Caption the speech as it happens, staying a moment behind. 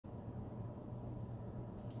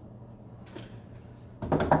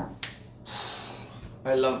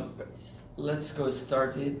I love you guys. Let's go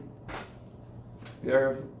start it.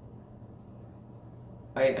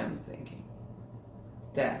 I am thinking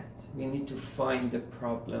that we need to find the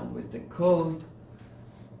problem with the code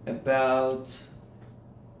about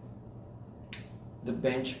the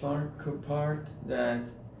benchmark part, that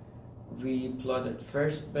we plotted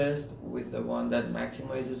first best with the one that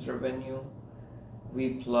maximizes revenue.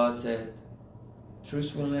 We plotted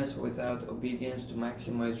truthfulness without obedience to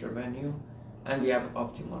maximize revenue, and we have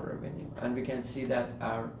optimal revenue. And we can see that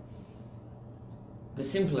the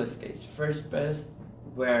simplest case, first best,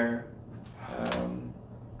 where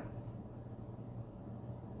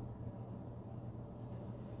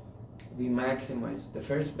we maximize the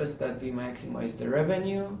first best, that we maximize the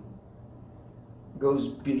revenue, goes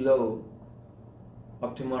below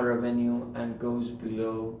optimal revenue and goes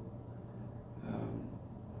below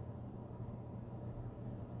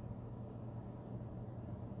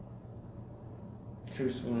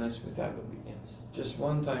truthfulness without obedience. Just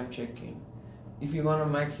one time checking. If you want to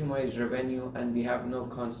maximize revenue and we have no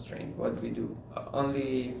constraint, what we do?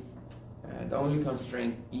 The only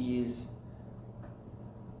constraint is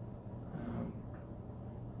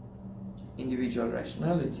individual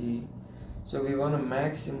rationality. So we want to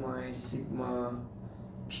maximize sigma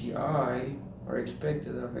pi, or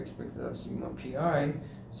expected of sigma pi,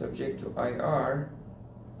 subject to IR.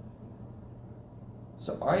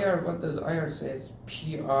 So IR, what does IR says?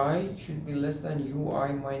 Pi should be less than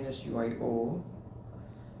UI minus UIO.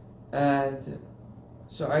 And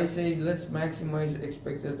so I say let's maximize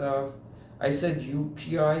expected of, I said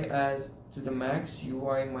UPI as to the max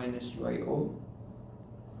UI minus UIO.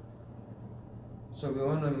 So we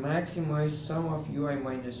want to maximize sum of UI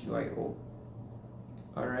minus UIO.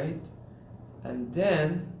 Alright? And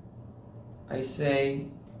then I say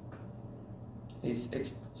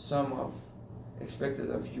it's sum of expected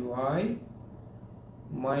of UI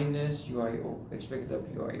minus UIO, expected of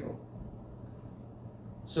UIO.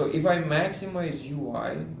 So if I maximize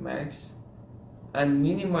UI, max, and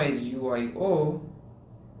minimize UIO,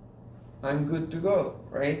 I'm good to go,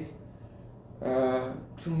 right?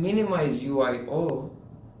 To minimize UIO,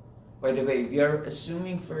 by the way, we are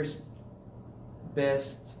assuming first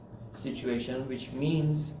best situation, which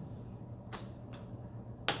means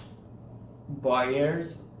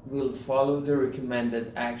buyers will follow the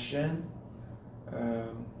recommended action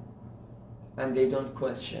and they don't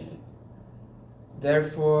question it.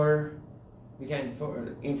 Therefore, we can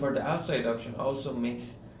for the outside option also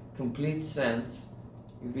makes complete sense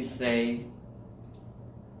if we say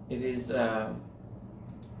it is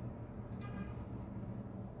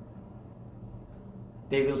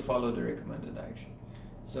they will follow the recommended action.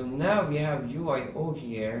 So now we have UIO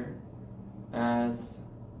here as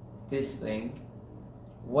this thing.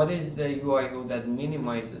 What is the UIO that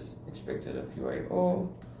minimizes expected of UIO?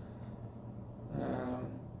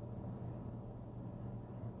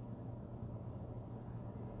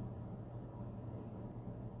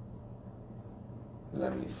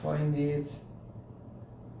 Let me find it.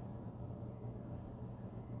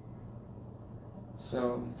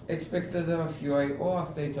 So expected of UIO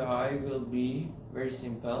of theta I will be very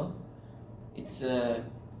simple. It's a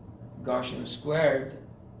Gaussian squared,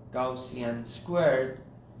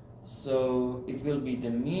 so it will be the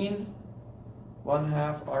mean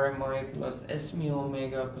 1/2 RMI plus S mu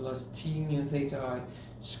omega plus T mu theta I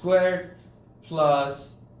squared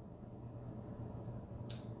plus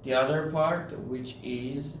the other part, which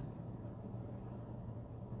is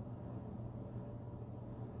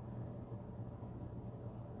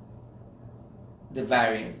the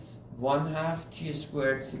variance 1/2 T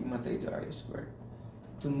squared sigma theta I squared.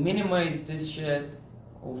 To minimize this shit,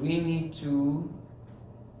 we need to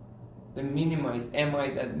minimize mi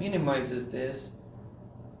that minimizes this.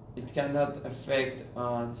 It cannot affect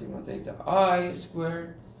on sigma theta I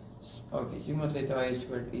squared. Okay, sigma theta I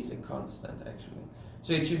squared is a constant actually.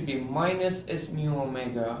 So it should be minus S mu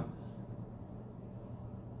omega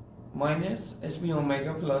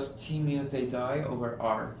plus T mu theta I over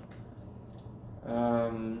R.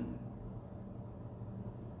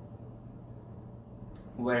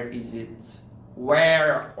 Where is it?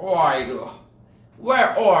 Where are you?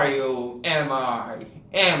 Where are you, mi?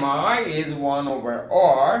 Mi is 1 over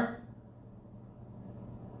R.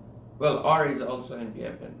 Well, R is also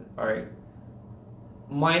independent. Alright.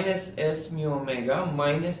 Minus S mu omega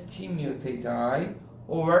minus T mu theta I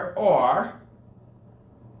over R.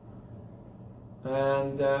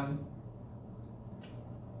 And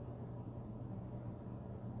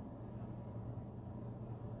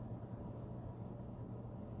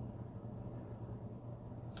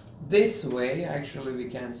this way, actually, we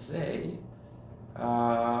can say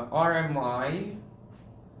RMI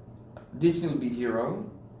this will be 0.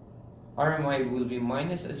 RMI will be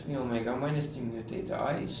minus S mu omega minus T mu theta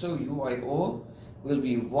I. So UIO will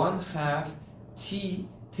be 1/2 T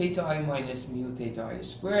theta I minus mu theta I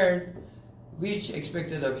squared, which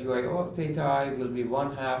expected of UIO of theta I will be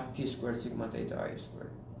 1/2 T squared sigma theta I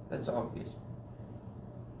squared. That's obvious.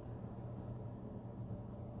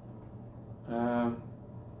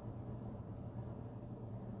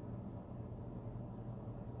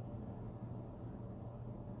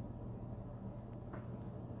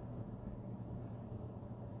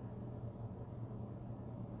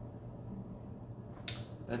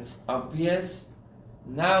 That's obvious.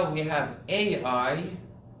 Now we have AI.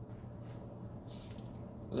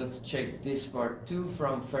 Let's check this part too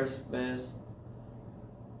from first best.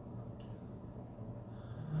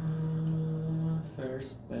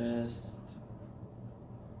 First best.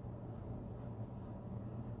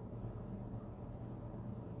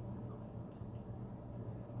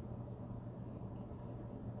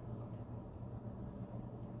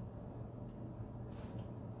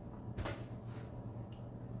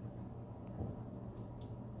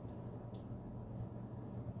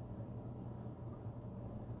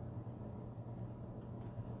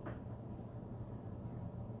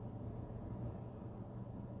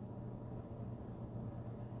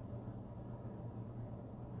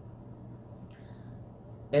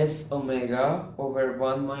 S omega over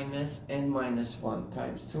 1 minus n minus 1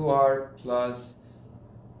 times 2r plus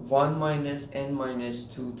 1 minus n minus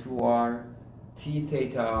 2 2r t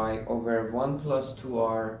theta I over 1 plus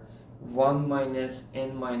 2r 1 minus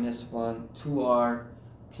n minus 1 2r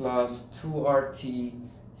plus 2rt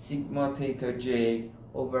sigma theta j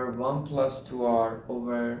over 1 plus 2r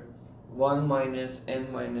over 1 minus n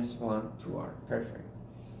minus 1 2r. Perfect.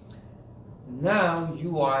 Now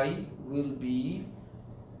UI will be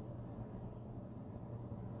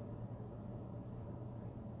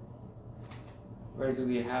where do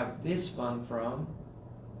we have this one from?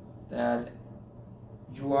 That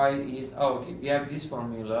UI is, oh, okay, we have this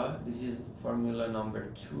formula. This is formula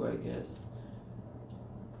number 2, I guess,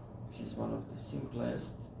 which is one of the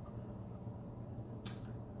simplest.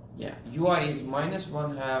 Yeah, UI is minus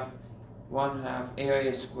 1/2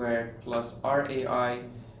 AI squared plus RAI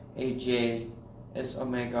AJ S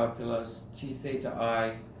omega plus T theta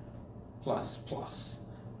I plus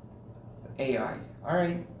AI. All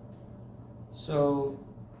right. So,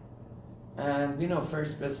 and we know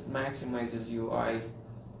first best maximizes UI,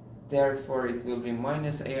 therefore it will be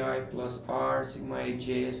minus AI plus R sigma AJ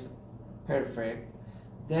is perfect.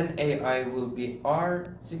 Then AI will be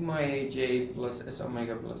R sigma AJ plus S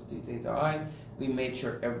omega plus T theta I. We made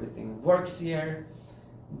sure everything works here.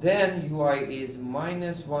 Then UI is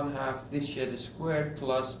minus 1/2 this shed squared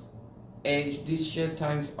plus H this shed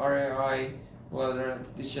times RAI plus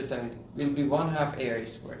this shed times will be 1/2 AI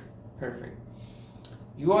squared. Perfect.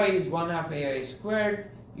 UI is 1/2 AI squared.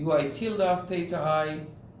 UI tilde of theta I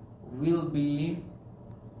will be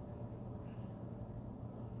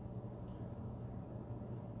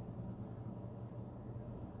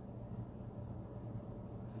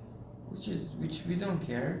which we don't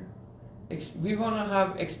care. We want to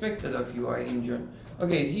have expected of UI in general.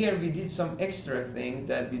 Okay, here we did some extra thing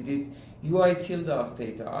that we did. UI tilde of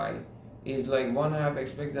theta I is like 1/2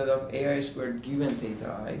 expected of AI squared given theta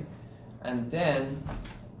I. And then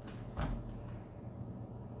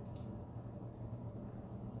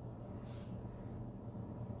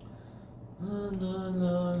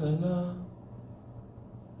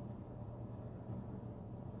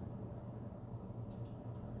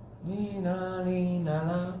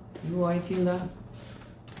UI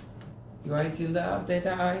tilde of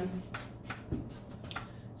theta I.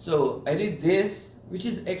 So I did this, which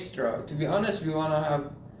is extra. To be honest, we want to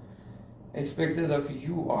have expected of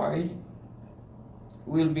UI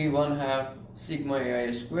will be 1/2 sigma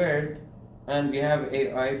AI squared, and we have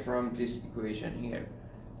AI from this equation here.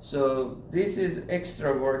 So this is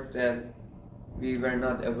extra work that we were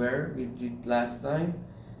not aware we did last time.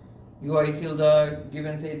 UI tilde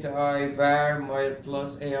given theta I var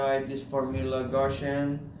plus AI, this formula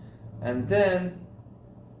Gaussian, and then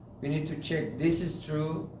we need to check this is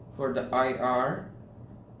true for the IR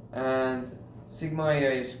and sigma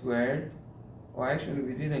AI squared. Oh, actually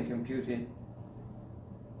we didn't compute it.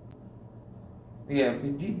 Yeah, we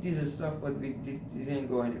did this stuff, but we didn't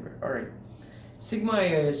go anywhere. All right, sigma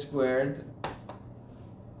AI squared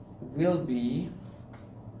will be,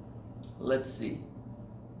 let's see,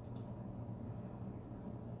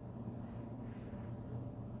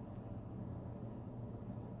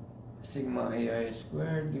 sigma AI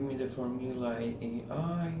squared, give me the formula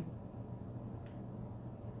AI.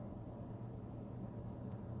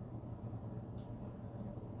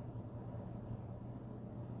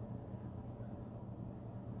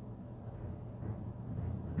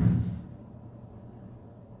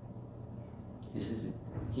 This is it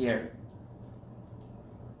here.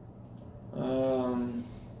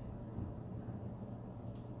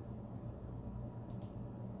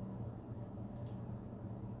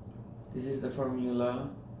 This is the formula.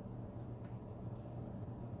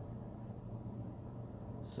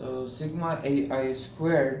 So sigma AI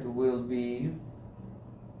squared will be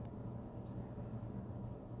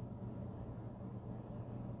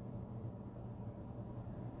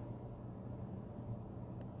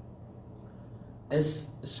S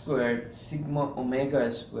squared sigma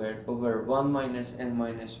omega squared over 1 minus n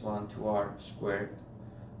minus 1 to r squared,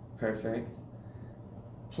 perfect,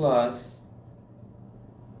 plus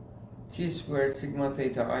t squared sigma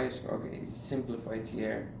theta I squared. Okay, it's simplified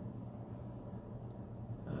here,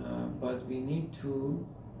 but we need to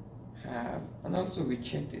have, and also we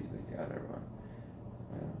checked it with the other one.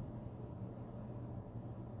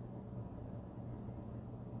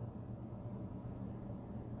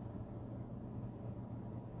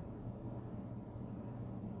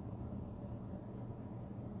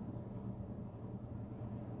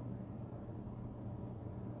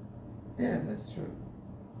 Yeah, that's true.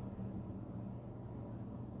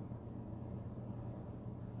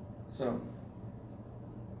 So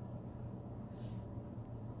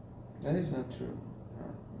that is not true.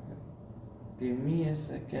 Okay. Give me a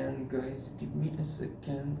second, guys. Give me a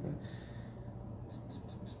second.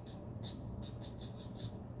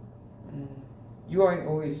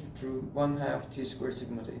 UIO is true. 1/2 t squared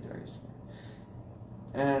sigma theta is.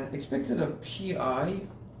 And expected of pi,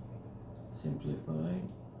 simplify.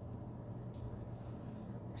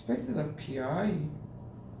 Expected of pi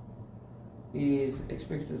is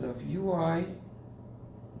expected of ui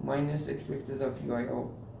minus expected of uio,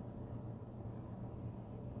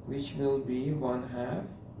 which will be 1/2.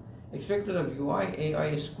 Expected of ui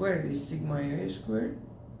ai squared is sigma ai squared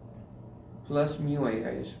plus mu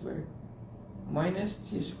ai squared minus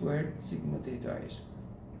t squared sigma theta I squared.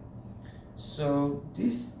 So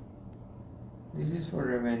this is for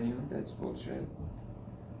revenue. That's bullshit.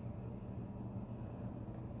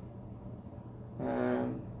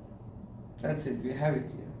 That's it. We have it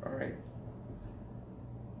here. All right.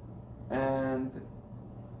 And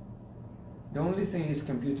the only thing is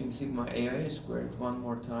computing sigma ai squared one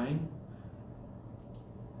more time.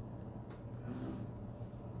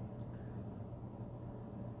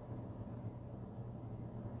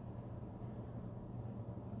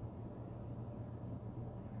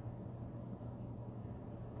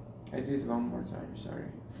 I did one more time,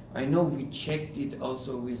 sorry. I know we checked it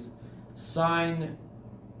also with sine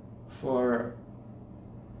for,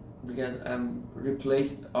 because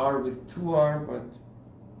replaced r with 2r, but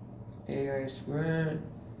ai squared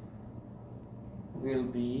will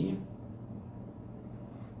be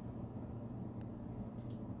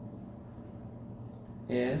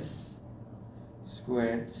s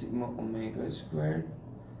squared sigma omega squared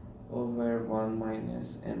over 1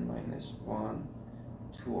 minus n minus 1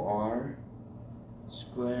 to r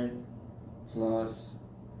squared plus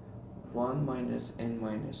 1 minus n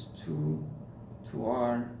minus 2 to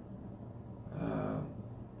r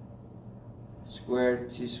squared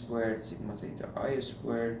t squared sigma theta I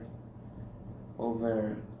squared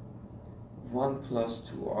over 1 plus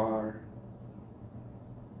 2r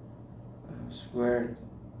squared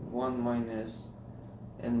 1 minus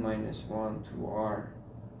n minus 1 to r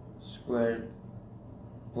squared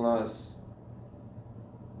plus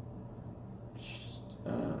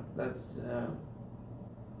that's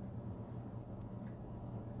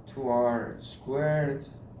 2r squared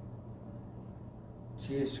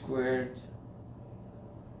t squared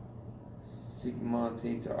sigma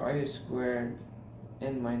theta I squared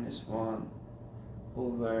n minus 1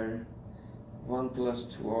 over 1 plus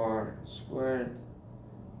 2r squared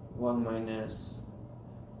 1 minus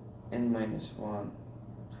n minus 1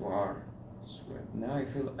 to r squared. Now I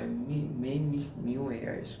feel I may miss mu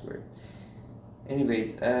ai squared.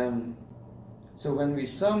 Anyways, so when we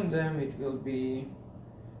sum them, it will be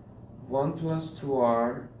 1 plus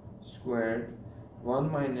 2r squared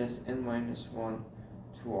 1 minus n minus 1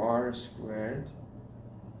 to r squared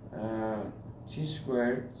t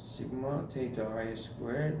squared sigma theta I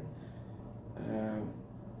squared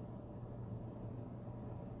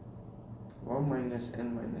 1 minus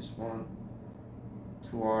n minus 1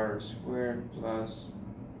 to r squared plus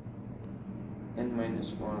n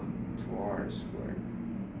minus 1 to r squared.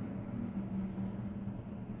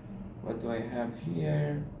 What do I have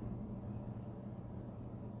here?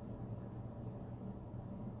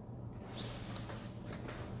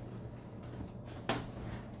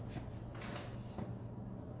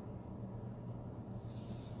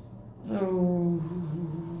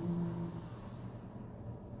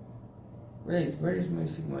 Wait, where is my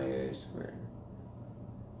sigma AI squared?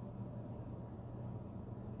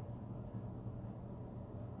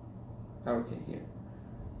 Okay, here.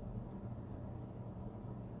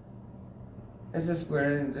 S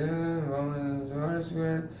squared and 1 minus r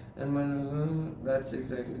squared and minus 1, that's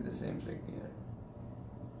exactly the same thing here.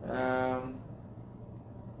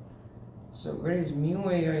 So where is mu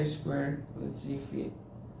AI squared? Let's see if we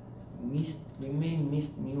may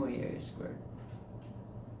missed mu AI squared.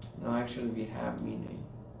 No, actually we have mu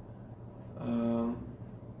A.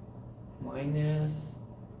 Minus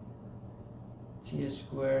t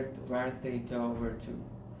squared var theta over 2.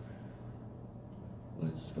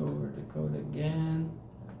 Let's go over the code again.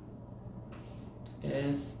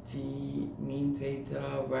 St mean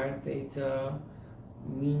theta var theta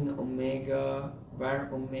mean omega var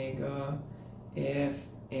omega f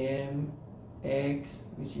m x,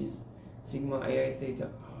 which is sigma ai theta.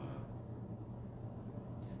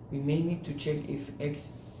 We may need to check if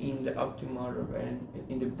x in the optimal and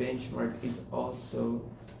in the benchmark is also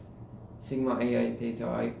sigma ai theta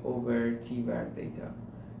I over t var theta.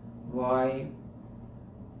 Y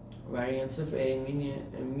variance of a,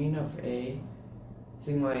 mean of a,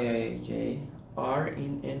 sigma ai j, r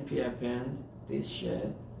in np append this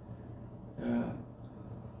shit.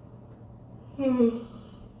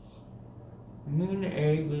 Mean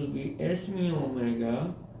a will be s mu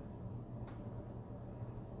omega.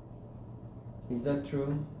 Is that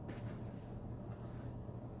true?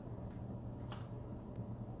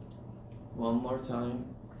 One more time.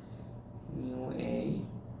 Mu a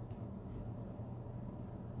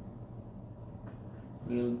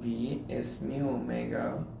will be s mu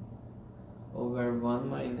omega over 1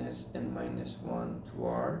 minus n minus 1 to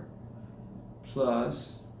r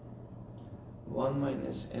plus 1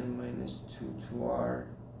 minus n minus 2 to r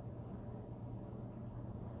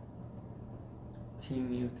t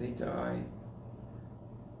mu theta I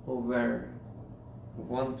over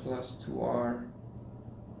 1 plus 2r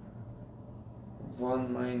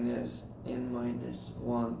 1 minus n minus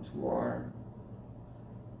 1 to r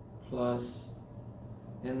plus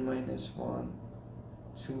n minus 1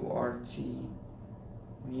 2rt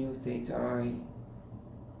mu theta I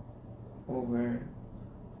over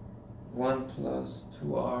 1 plus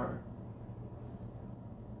 2r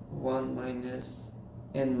 1 minus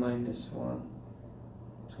n minus 1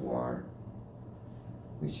 2r,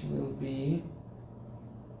 which will be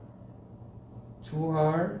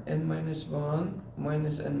 2r n minus 1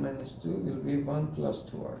 minus n minus 2 will be 1 plus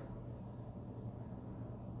 2r.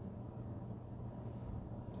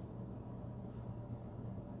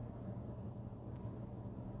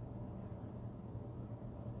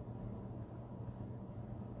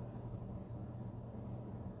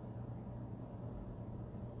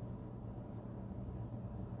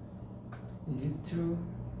 Is it true?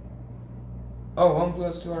 Oh, 1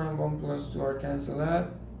 plus 2r and 1 plus 2r cancel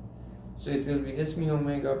out. So it will be s mu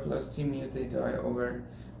omega plus t mu theta I over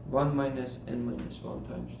 1 minus n minus 1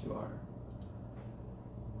 times 2r.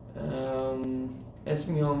 S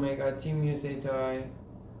mu omega t mu theta I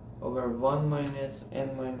over 1 minus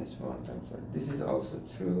n minus 1 times 4. This is also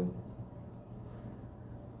true.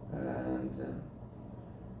 And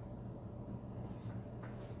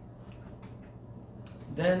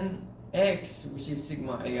then x, which is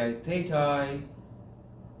sigma ai theta I,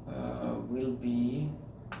 will be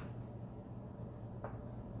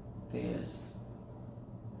this.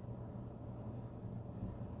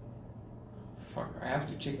 Fuck, I have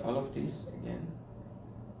to check all of this again.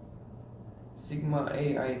 Sigma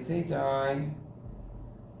ai theta I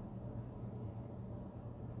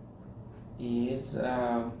is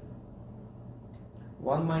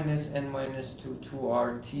 1 minus n minus 2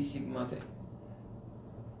 2r t sigma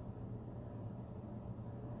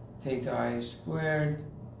theta I squared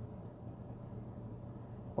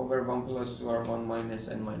over 1 plus 2r 1 minus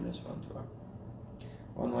n minus 1 2r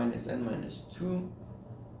 1 minus n minus 2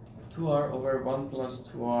 2r over 1 plus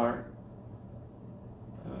 2r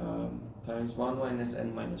times 1 minus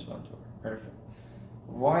n minus 1 2r. Perfect.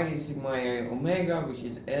 Y is sigma I omega, which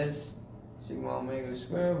is s sigma omega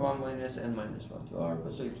squared 1 minus n minus 1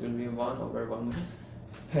 2r, so it will be 1 over 1.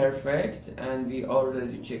 Perfect. And we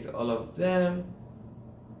already checked all of them.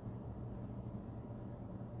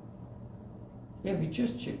 Yeah, we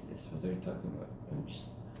just checked this. What are you talking about? I'm just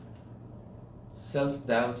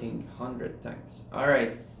self-doubting 100 times.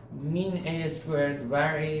 Alright, mean a squared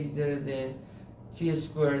varied in t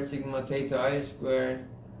squared sigma theta I squared.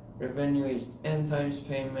 Revenue is n times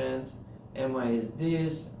payment. MI is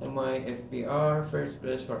this. MI FBR, first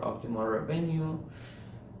place for optimal revenue.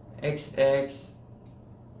 XX,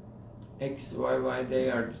 XYY, they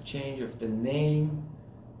are the change of the name.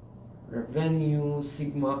 revenue,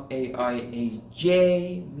 sigma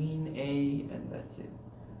AIAJ, mean A, and that's it.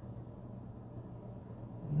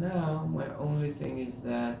 Now my only thing is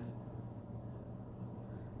that,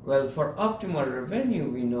 well, for optimal revenue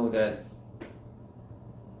we know that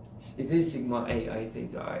it is sigma AI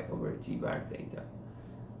theta I over T bar theta,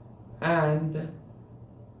 and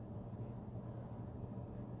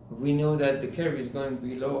we know that the curve is going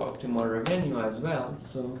below optimal revenue as well,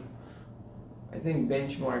 so I think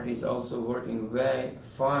benchmark is also working very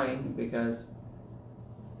fine because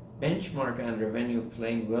benchmark and revenue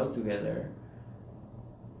playing well together.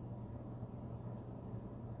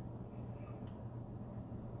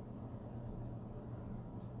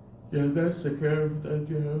 Yeah, that's the curve that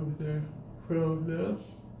you have there from there.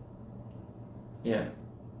 Yeah,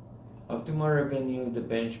 optimal revenue, the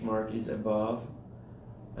benchmark is above,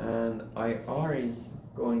 and IR is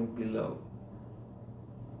going below.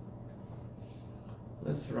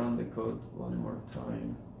 Let's run the code one more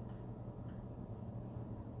time.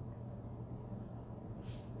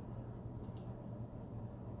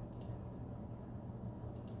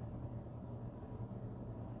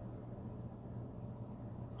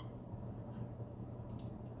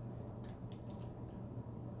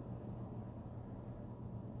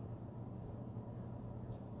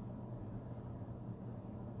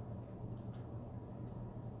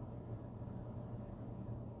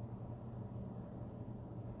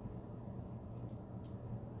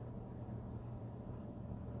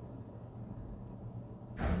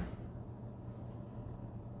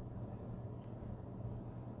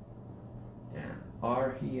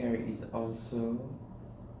 R here is also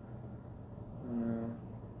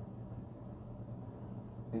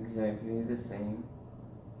exactly the same.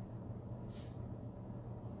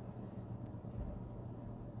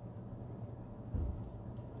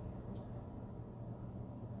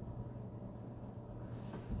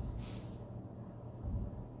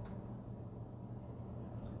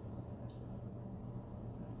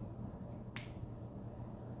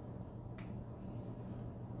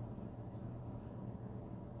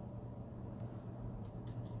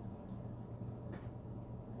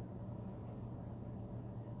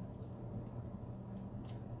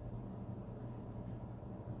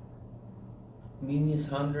 Mean is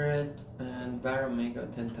 100 and var omega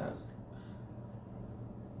 10,000.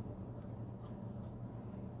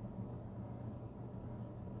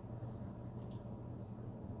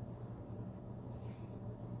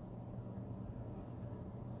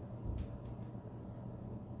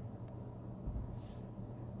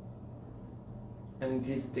 And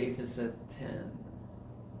this data set 10.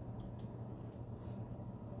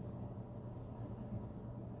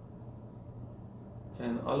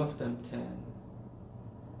 And all of them 10.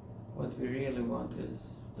 What we really want is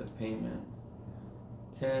the payment.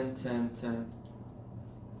 10, 10, 10.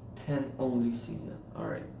 10 only season.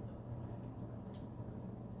 Alright.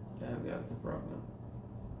 Yeah, we have the problem.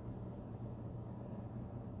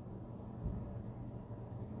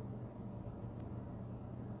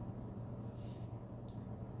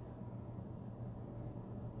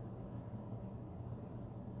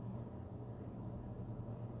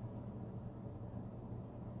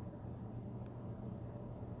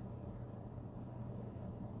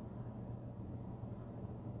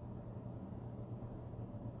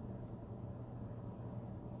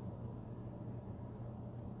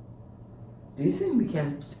 Do you think we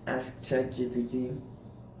can ask ChatGPT?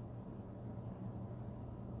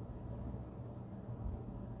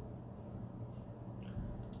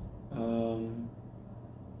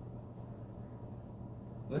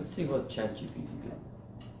 Let's see what ChatGPT do.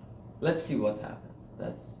 Let's see what happens.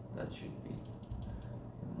 That should be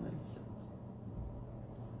the mindset.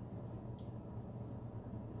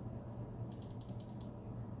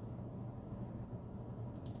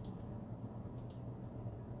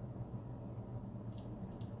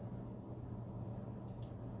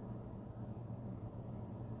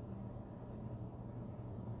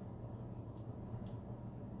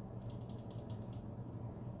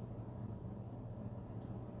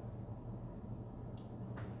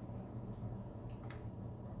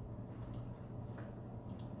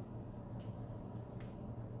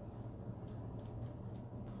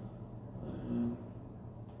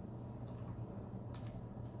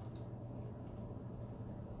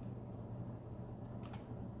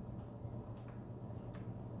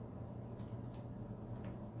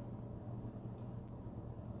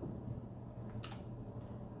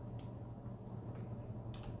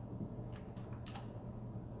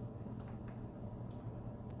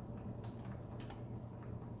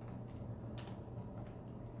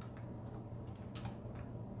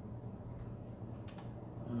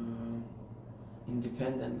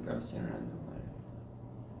 independent Gaussian random variable.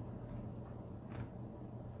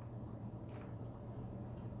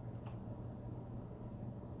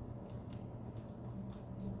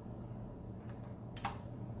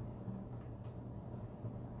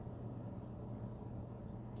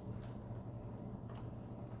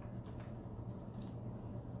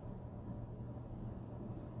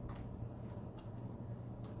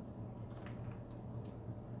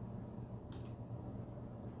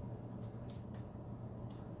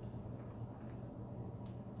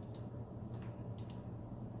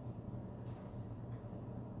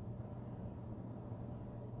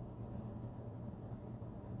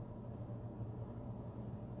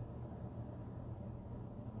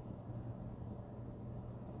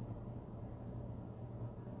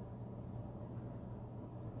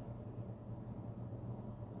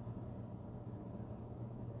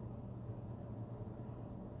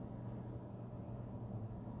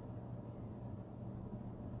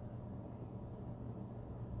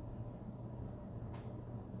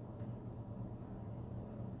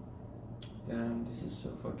 Damn, this is so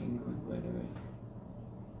fucking good, by the way.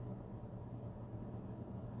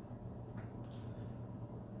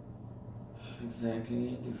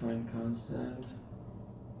 Exactly, define constant.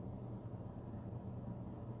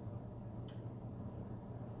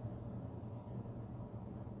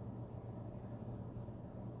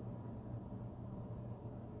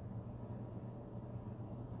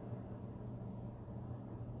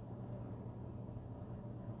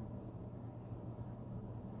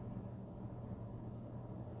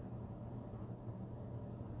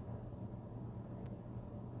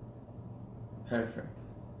 Perfect.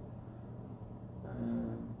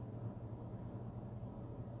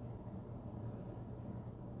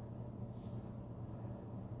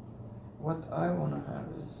 What I want to have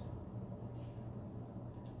is,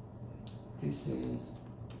 this is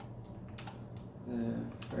the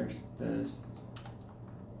first best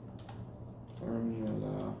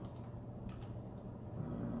formula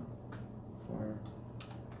for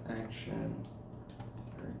action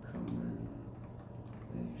recommendation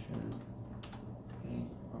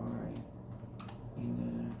AI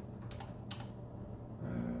in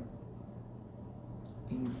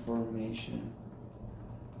information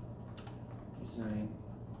design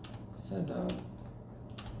setup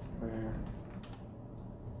where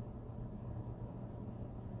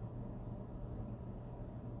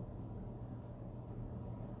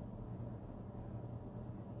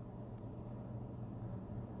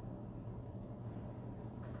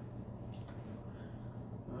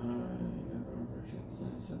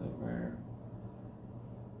design setup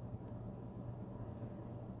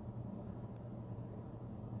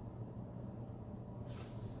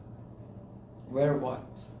where what?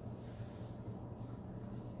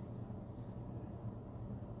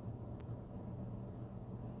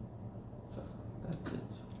 So that's it.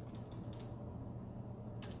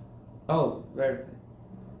 Oh, where?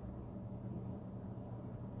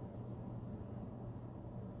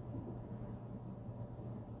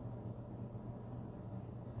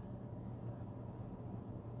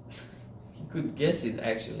 He could guess it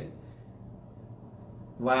actually.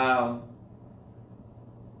 Wow.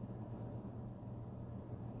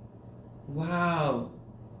 Wow,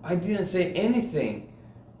 I didn't say anything.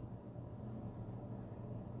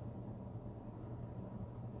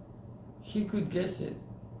 He could guess it.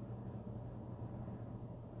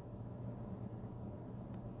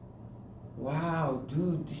 Wow,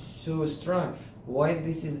 dude, this is so strong. Why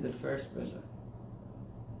this is the first person?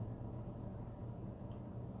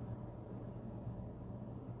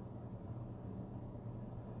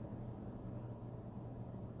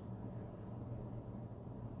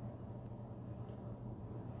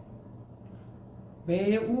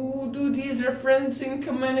 Ooh, dude, he's referencing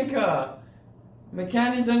Kamenika.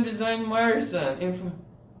 Mechanism Design Meyerson.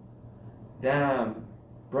 Damn.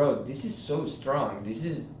 Bro, this is so strong. This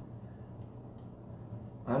is...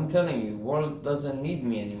 I'm telling you, world doesn't need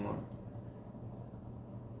me anymore.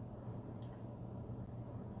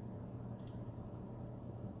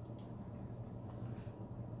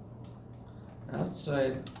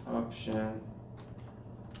 Outside option.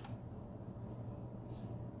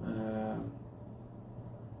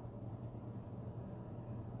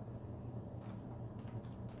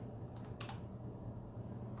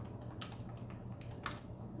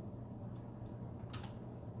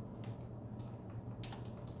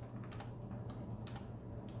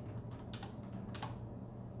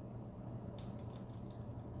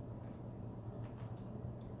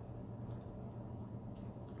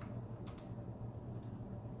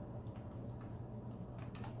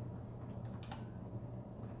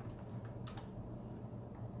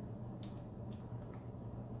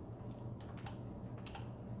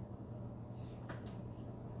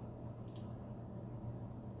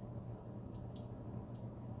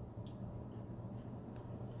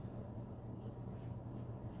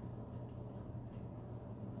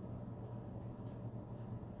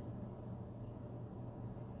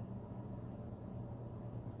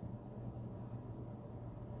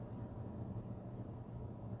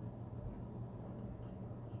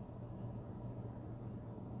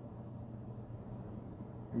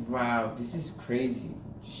 Wow, this is crazy.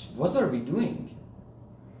 What are we doing?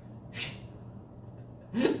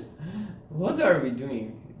 What are we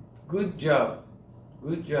doing? Good job.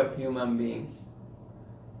 Good job, human beings.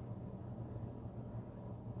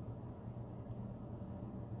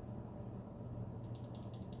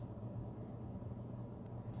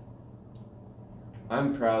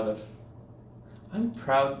 I'm proud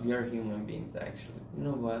we are human beings, actually. You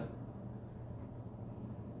know what?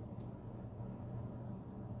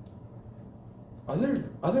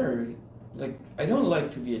 Other, like, I don't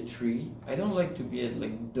like to be a tree. I don't like to be a,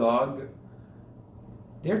 like, dog.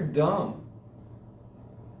 They're dumb.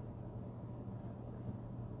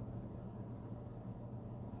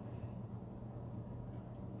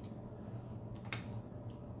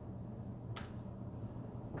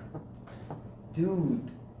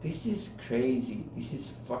 Dude, this is crazy. This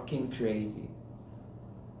is fucking crazy.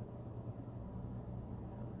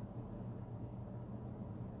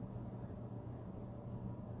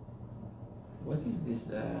 What is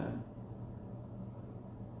this?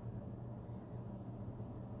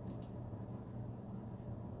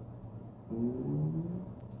 Ooh.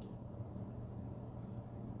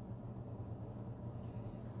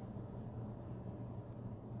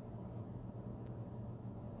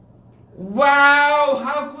 Wow!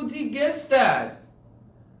 How could he guess that?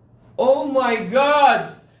 Oh my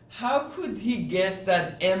god! How could he guess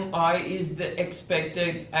that MI is the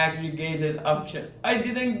expected aggregated option? I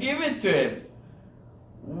didn't give it to him.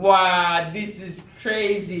 Wow, this is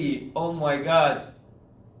crazy. Oh my god.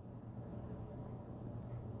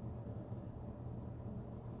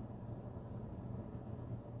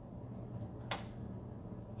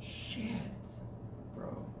 Shit,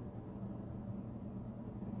 bro.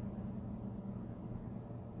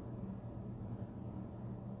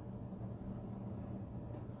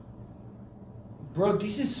 Bro,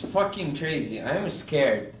 this is fucking crazy. I am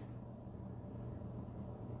scared.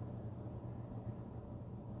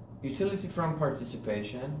 Utility from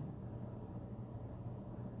participation.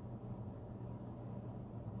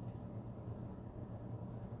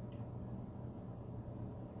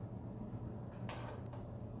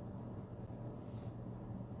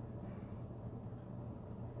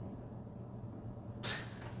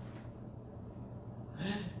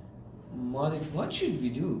 What should we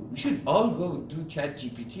do? We should all go do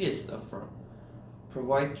ChatGPT stuff from.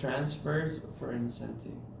 Provide transfers for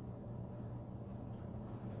incentive.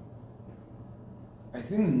 I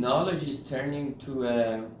think knowledge is turning to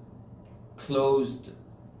a closed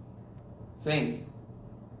thing.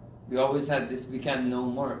 We always had this, we can know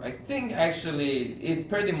more. I think actually it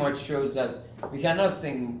pretty much shows that we cannot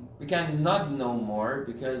know more,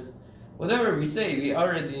 because whatever we say, we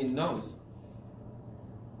already knows.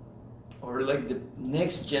 Or like the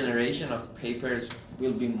next generation of papers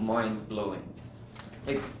will be mind-blowing.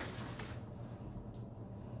 Like,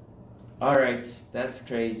 alright, that's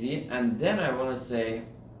crazy. And then I want to say,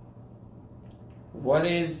 what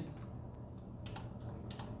is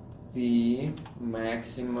the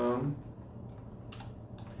maximum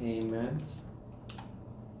payment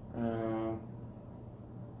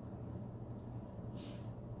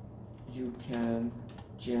you can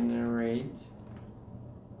generate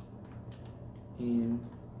in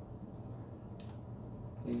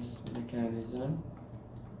this mechanism?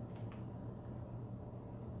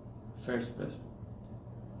 First person.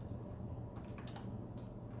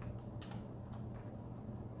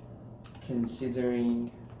 Considering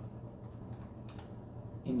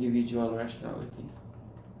individual rationality.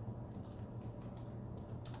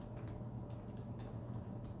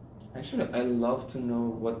 Actually, I love to know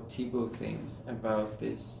what Thibaut thinks about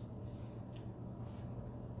this.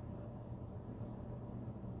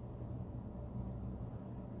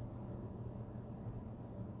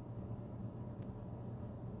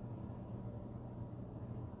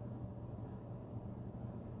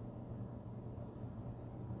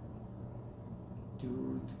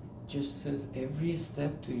 Dude, just says every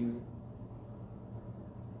step to you.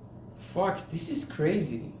 Fuck, this is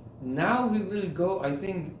crazy. Now we will go, I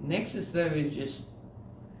think next step is just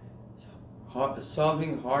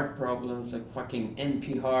solving hard problems like fucking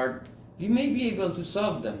NP hard. We may be able to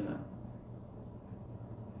solve them now.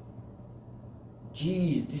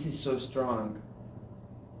 Jeez, this is so strong.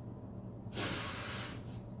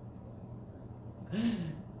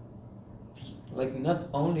 Like, not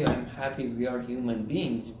only I'm happy we are human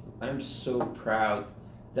beings, I'm so proud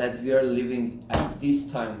that we are living at this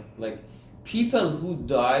time. Like, people who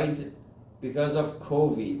died because of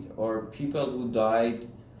COVID, or people who died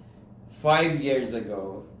 5 years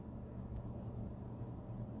ago,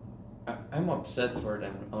 I'm upset for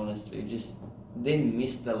them, honestly. Just, they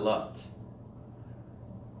missed a lot.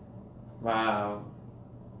 Wow.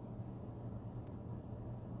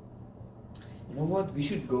 You know what? We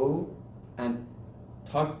should go and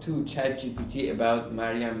talk to ChatGPT about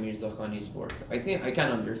Mariam Mirzakhani's work. I think I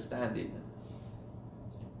can understand it.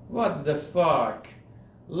 What the fuck?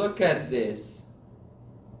 Look at this.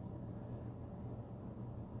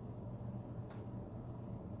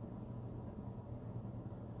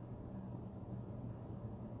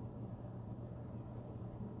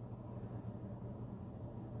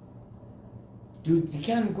 Dude, we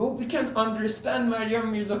can understand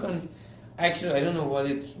Mariam Mirzakhani. Actually, I don't know what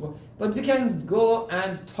it's, but we can go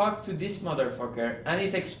and talk to this motherfucker and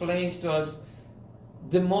it explains to us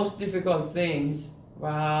the most difficult things.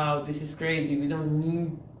 Wow, this is crazy. We don't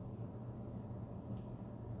need.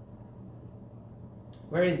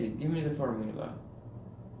 Where is it? Give me the formula.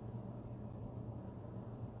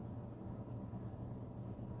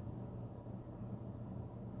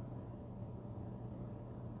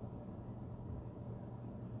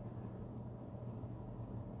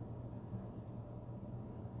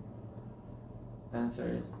 Answer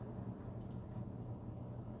is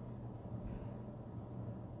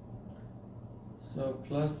so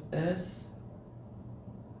plus S.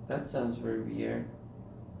 That sounds very weird.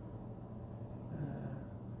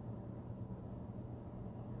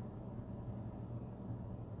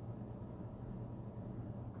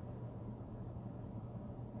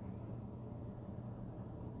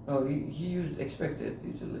 Oh, he used expected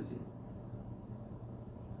utility.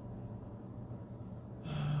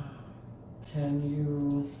 Can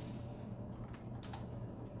you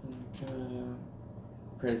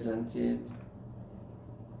present it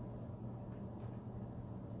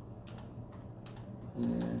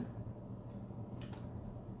in a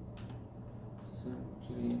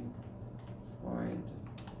simplified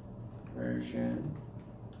version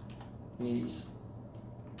based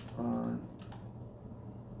on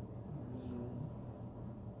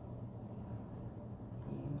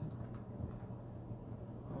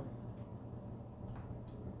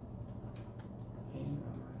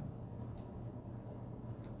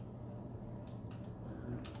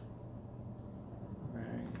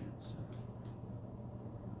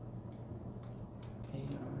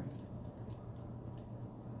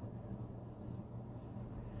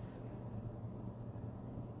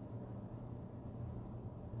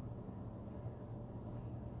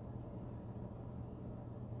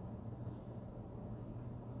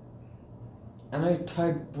and I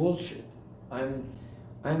type bullshit. I'm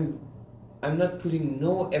I'm not putting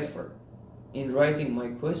no effort in writing my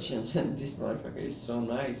questions and this motherfucker is so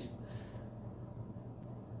nice.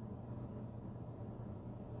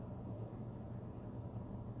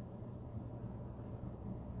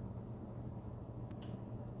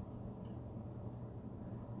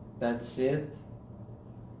 That's it.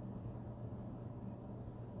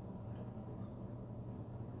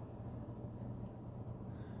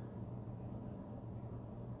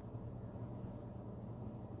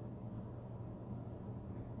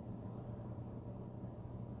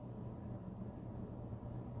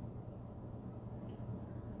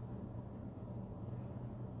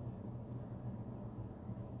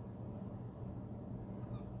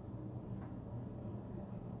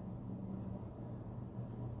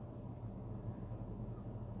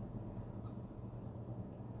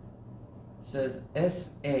 Says S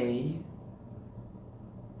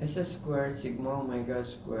squared sigma omega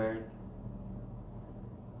squared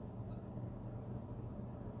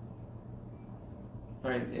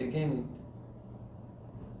alright again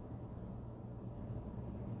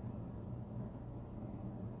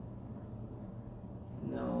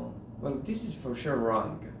no, well this is for sure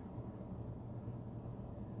wrong.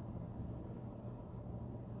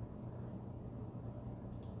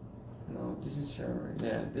 No, this is sure,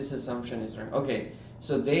 yeah, this assumption is wrong. Okay,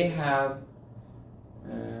 so they have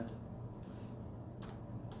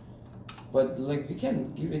but like we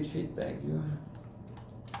can give it feedback. You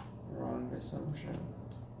wrong assumption.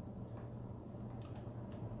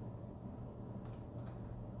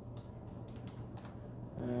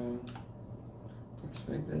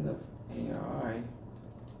 Expected of AI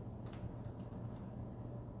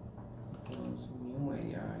equals mu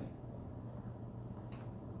AI.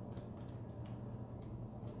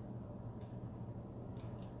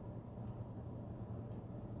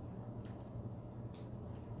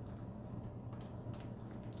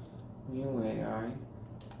 New AI,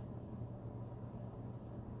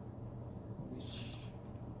 which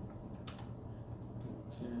you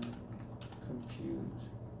can compute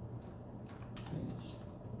based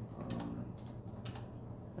on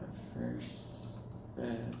a first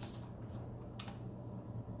best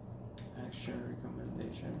action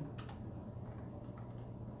recommendation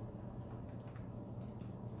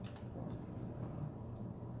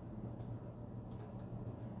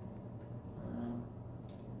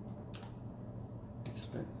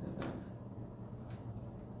expected of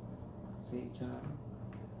theta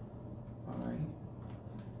I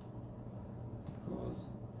equals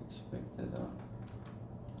expected of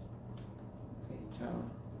theta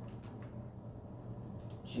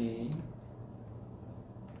J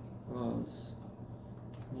equals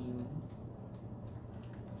mu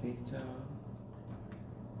theta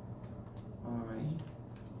I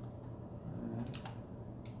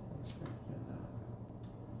expected of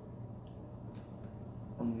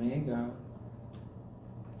omega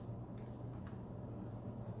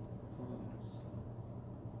equals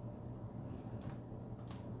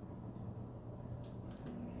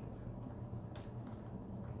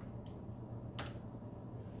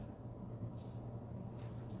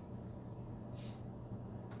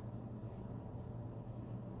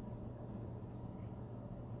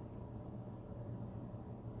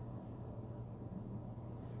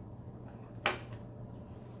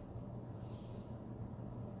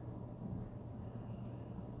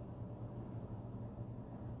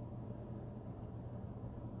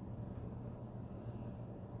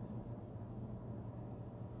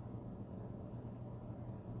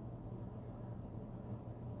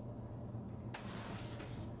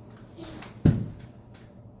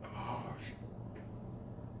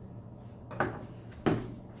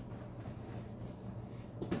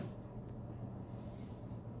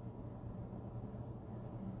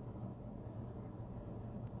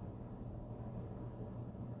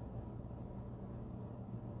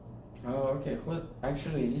oh, okay. Well,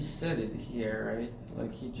 actually, he said it here, right?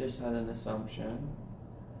 Like he just had an assumption.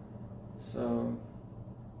 So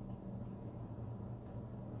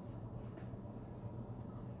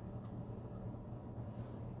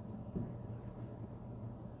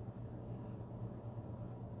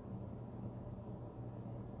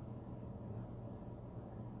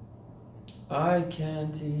I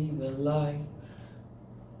can't even lie.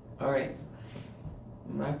 All right,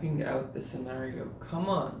 mapping out the scenario. Come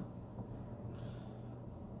on.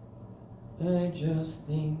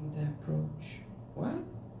 Adjusting the approach. What?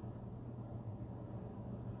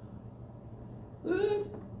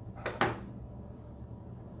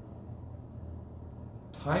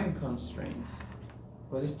 Time constraints.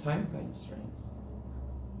 What is time constraints?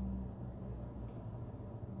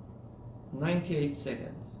 98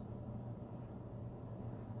 seconds.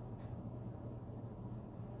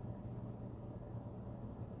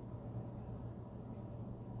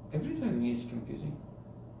 Every time he is computing.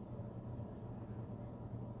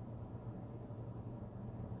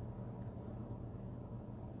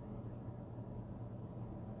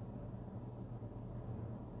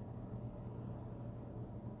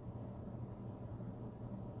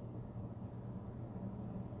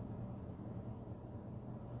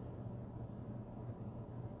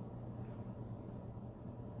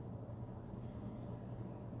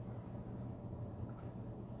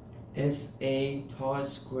 SA tau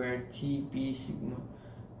squared TB sigma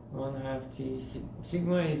 1/2 T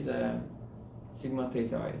sigma is sigma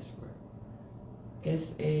theta I squared.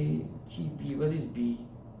 SA TB, what is B?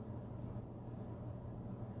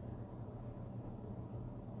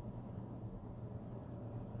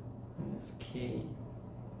 Minus K.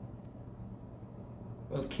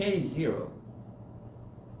 Well, K is 0.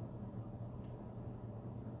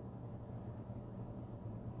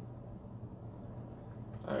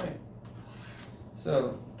 Alright.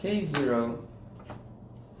 So K is 0.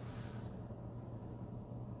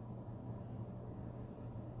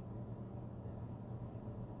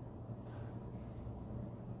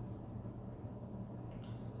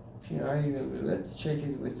 Pi will be, let's check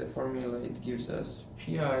it with the formula it gives us.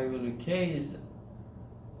 Pi will be K is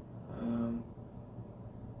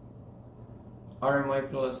RMI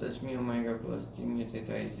plus S mu omega plus T mu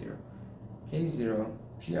theta is 0. K is 0.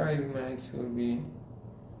 Pi max will be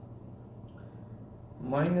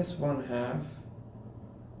minus 1/2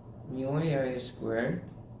 mu AI squared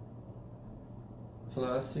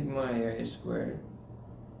plus sigma AI squared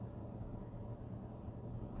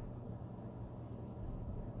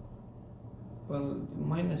well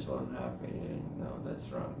minus 1/2 no, that's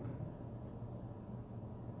wrong.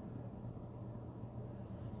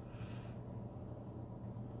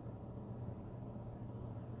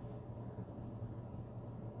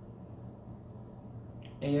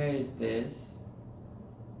 AI is this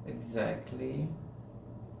exactly.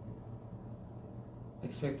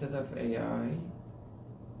 Expected of AI.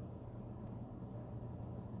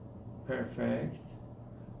 Perfect.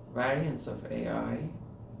 Variance of AI.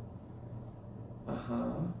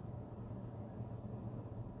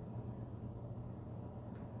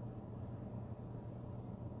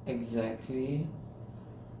 Exactly.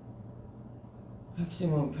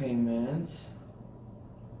 Maximum payment.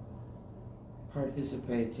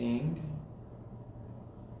 participating,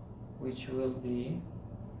 which will be,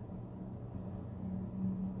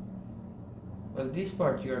 well, this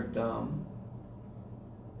part you're dumb.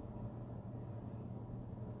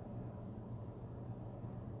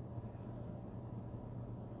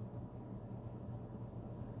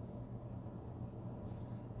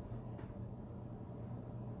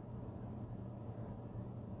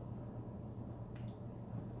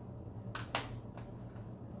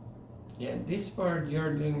 Yeah, this part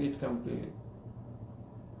you're doing it complete.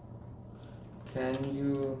 Can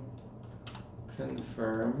you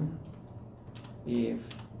confirm if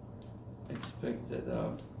expected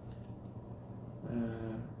of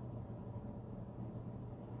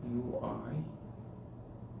UI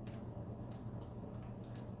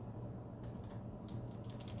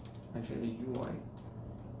actually UI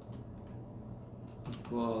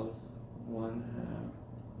equals 1/2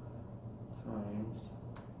 times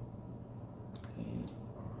AI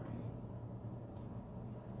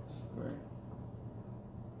squared.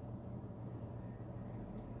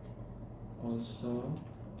 Also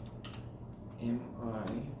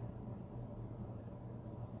MI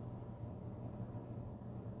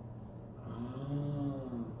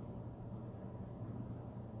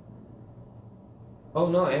oh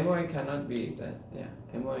no, MI cannot be that. Yeah,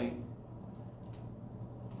 MI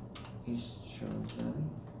is chosen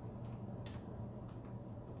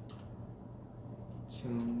to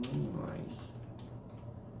minimize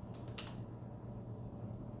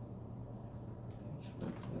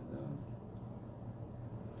expected of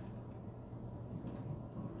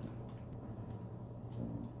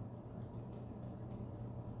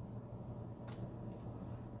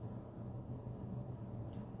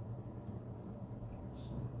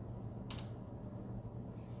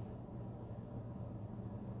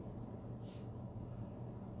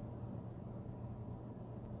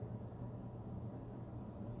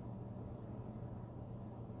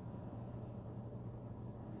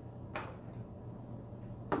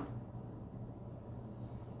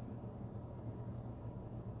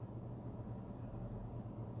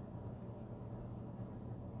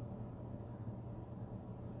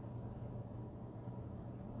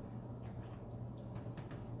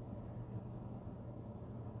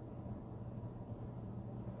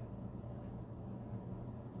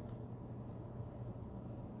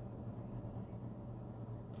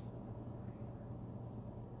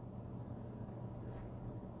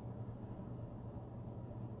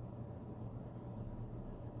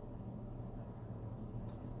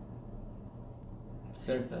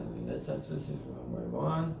certainly. Let's assess it one by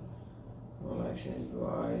one. All action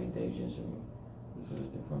UI, the agency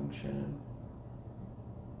utility function.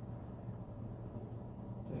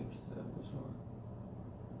 Text this one.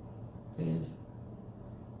 This.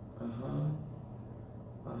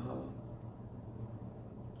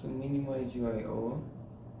 To minimize UIO.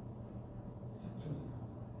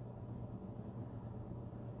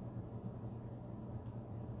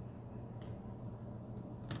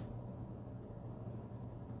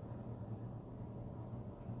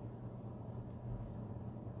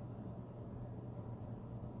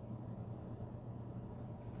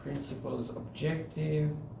 Principles objective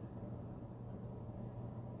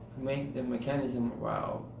to make the mechanism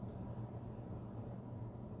wow.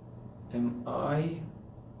 MI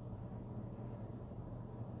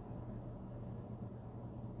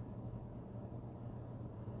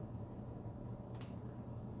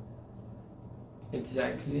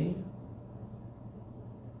exactly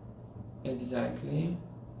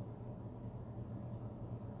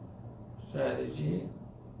strategy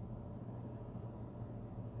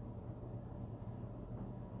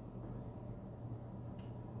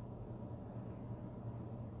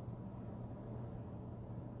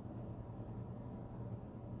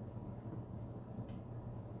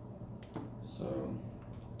so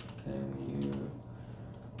can you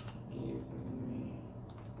give me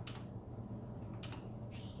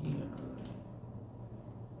PI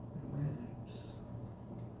max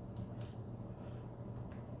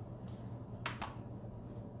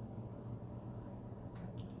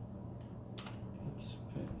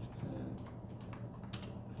expected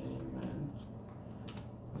payment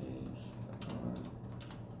based on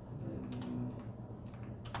the new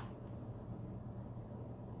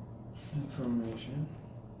information.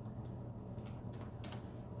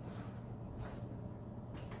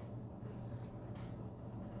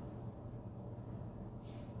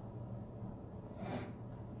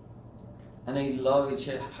 And I love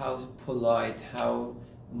it, how polite, how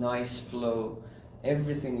nice flow,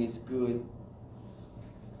 everything is good.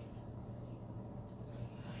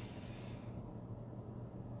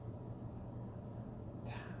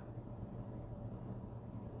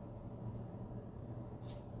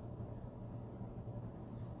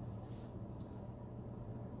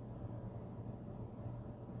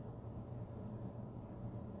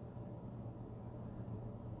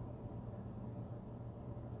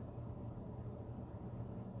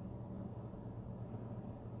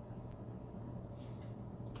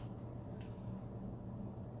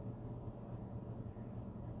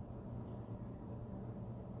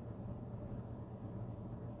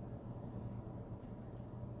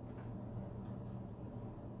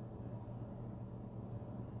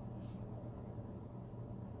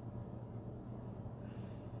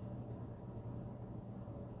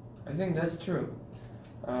 I think that's true.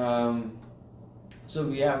 So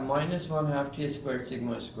we have minus 1/2 t squared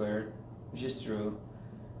sigma squared, which is true,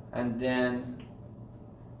 and then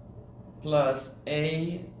plus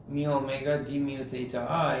a mu omega d mu theta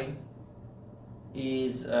I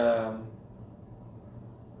is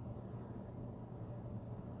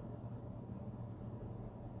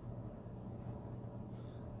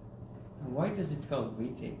why does it call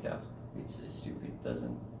v theta? It's stupid, it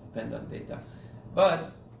doesn't depend on theta.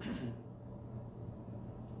 But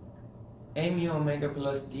a mu omega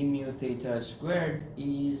plus d mu theta squared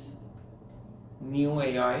is mu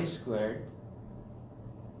ai squared.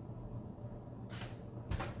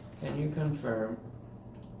 Can you confirm?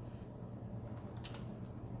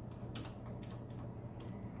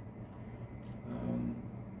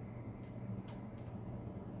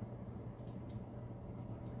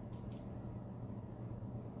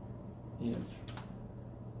 If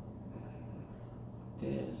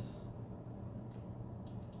this,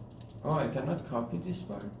 oh, I cannot copy this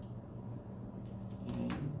part.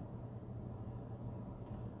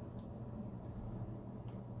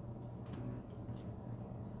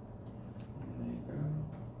 Omega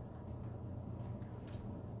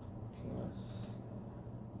plus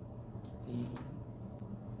d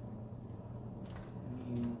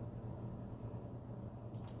mu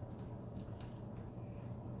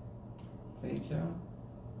theta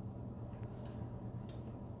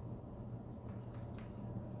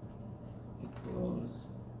equals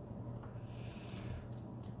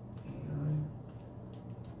AI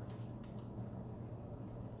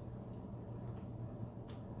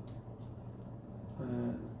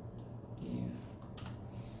if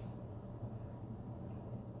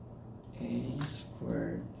a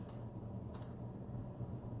squared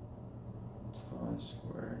tau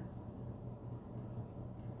squared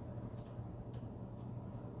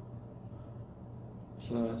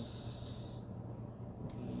plus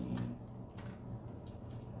the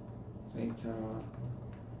theta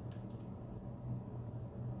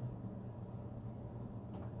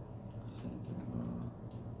sigma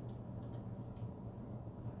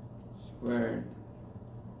squared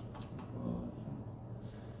equals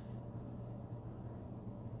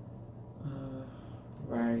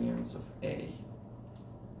variance of A.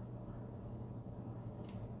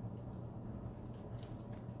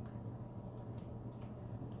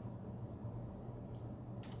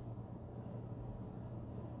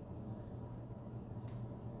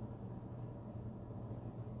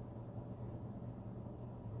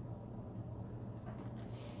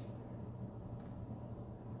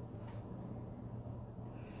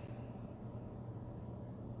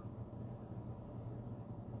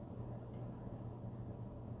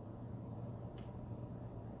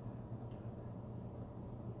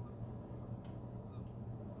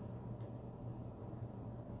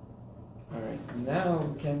 Alright, now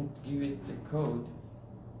we can give it the code.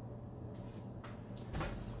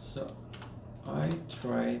 So I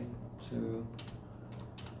tried to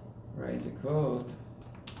write the code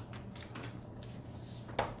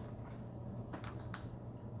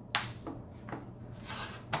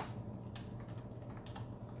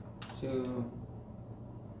to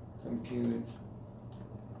compute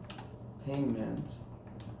payment.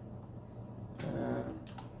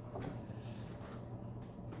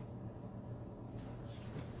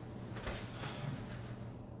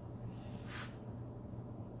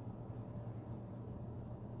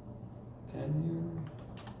 Can you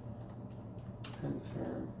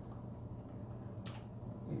confirm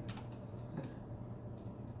if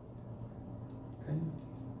can you?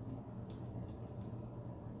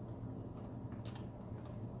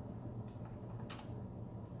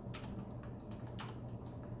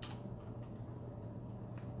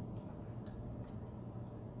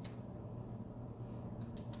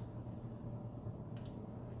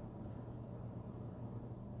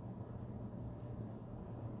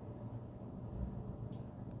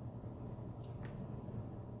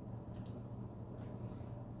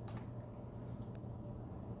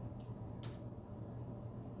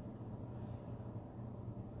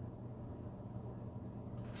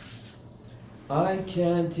 I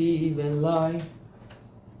can't even lie.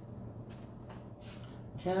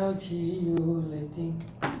 Calculating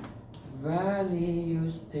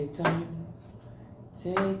values take time.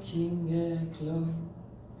 Taking a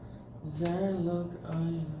closer look,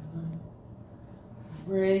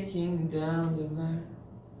 breaking down the map.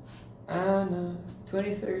 And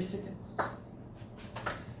 23 seconds.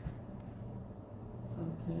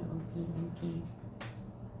 Okay.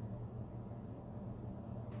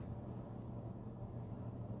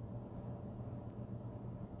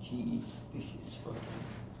 Jeez, this is fucking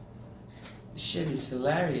This shit is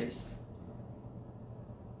hilarious.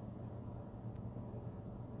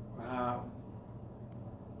 Wow.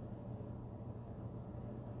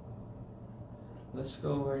 Let's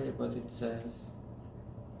go over what it says.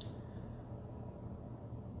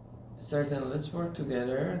 Certainly, let's work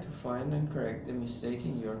together to find and correct the mistake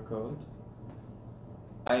in your code.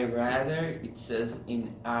 I rather it says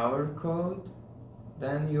in our code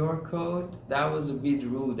than your code. That was a bit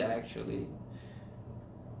rude, actually.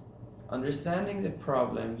 Understanding the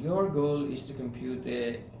problem, your goal is to compute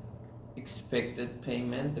the expected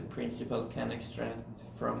payment the principal can extract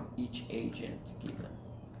from each agent given.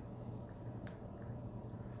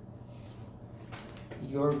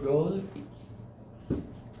 Your goal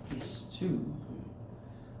is to,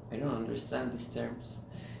 I don't understand these terms,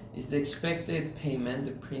 is the expected payment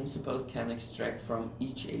the principal can extract from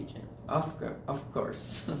each agent. Of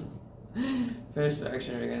course. First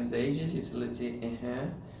action regarding the agent utility,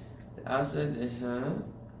 the asset,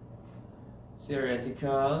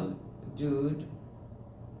 theoretical, dude.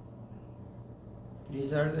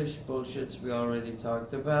 These are the bullshits we already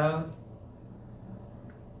talked about.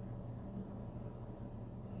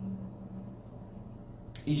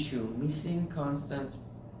 Issue, missing constants.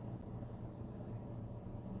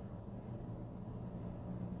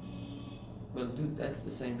 Well, dude, that's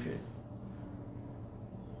the same shit.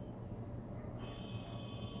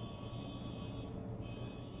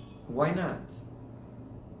 Why not?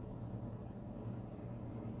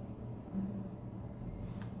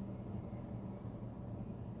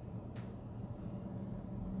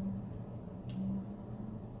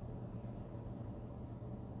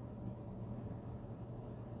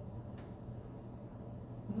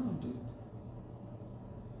 No, dude.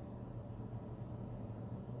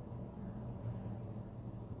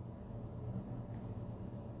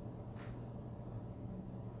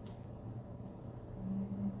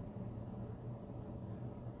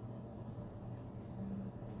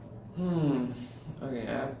 Okay,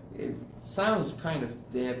 it sounds kind of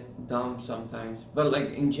dumb sometimes, but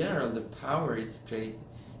like in general, the power is crazy.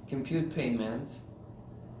 Compute payment.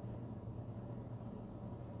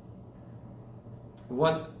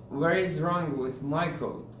 Where is wrong with my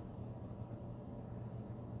code?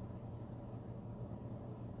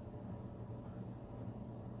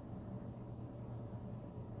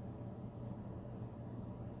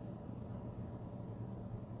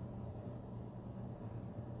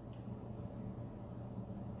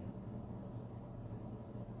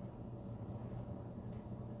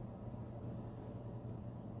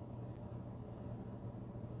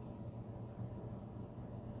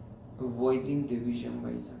 Avoiding division by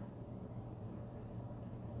zero.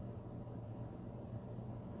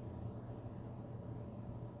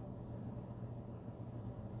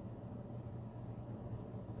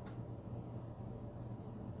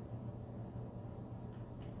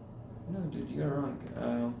 No, dude, you're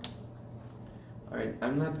wrong. Alright,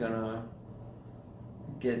 I'm not gonna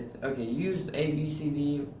get. Okay, used A, B, C,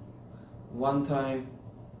 D one time.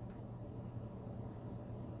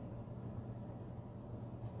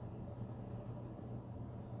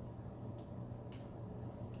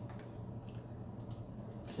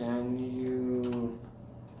 Can you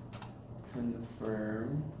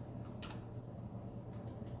confirm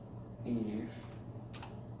if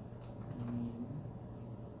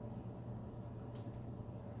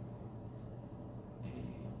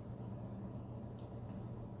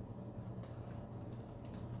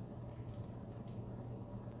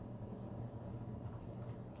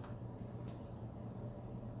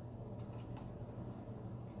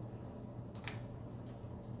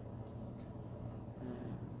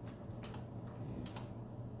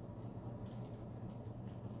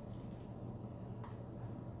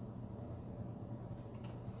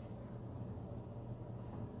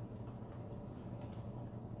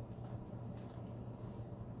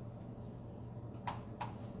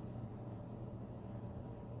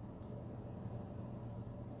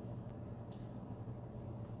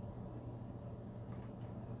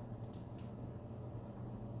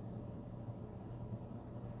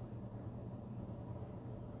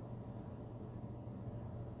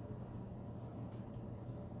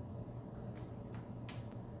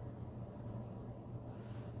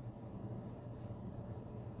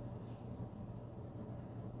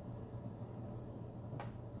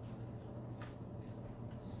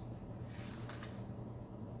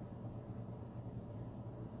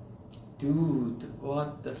Dude,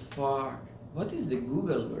 what the fuck? What is the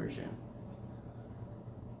Google version?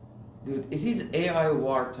 Dude, it is AI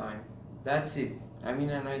wartime. That's it. I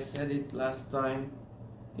mean, and I said it last time.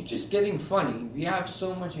 It's just getting funny. We have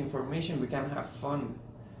so much information we can have fun with.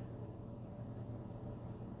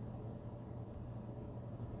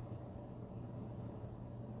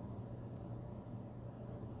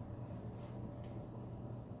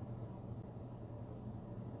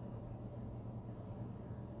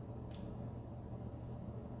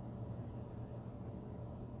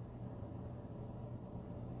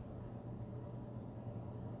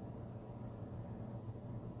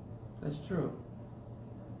 That's true.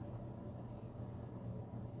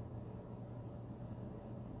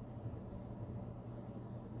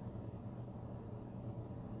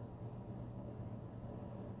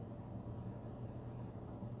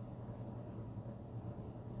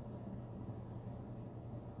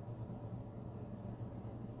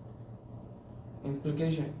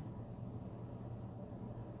 Implication.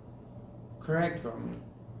 Correct for me.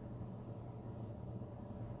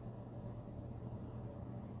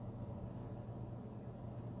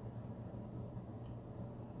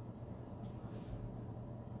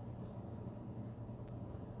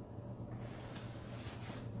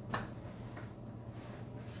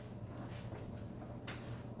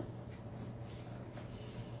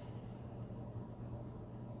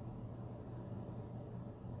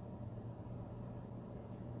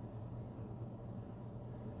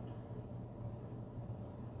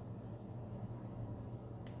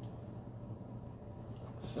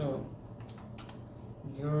 So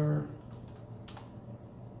your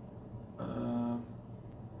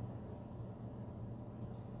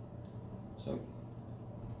so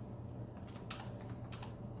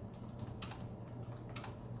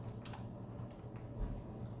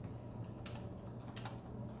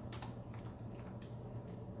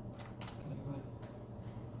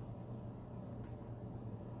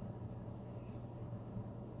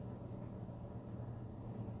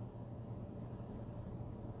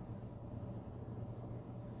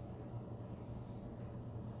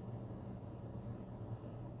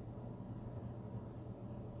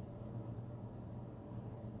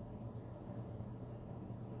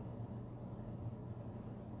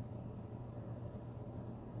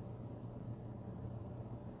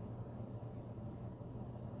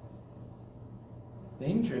the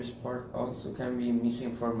interest part also can be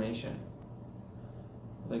misinformation.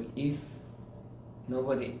 Like if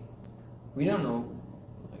nobody, we don't know,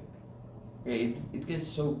 like it gets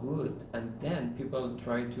so good and then people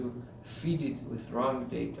try to feed it with wrong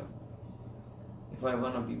data. If I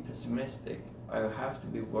want to be pessimistic, I have to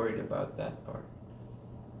be worried about that part.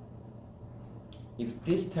 If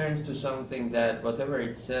this turns to something that whatever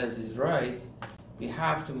it says is right, we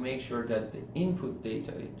have to make sure that the input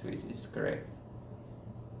data into it is correct.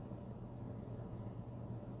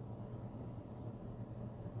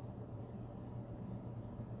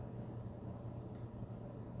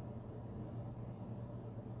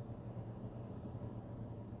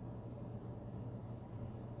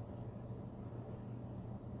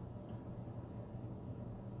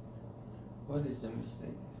 What is the mistake?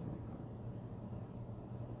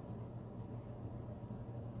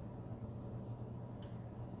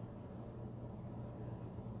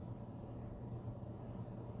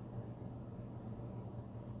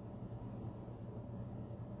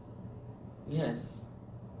 Yes.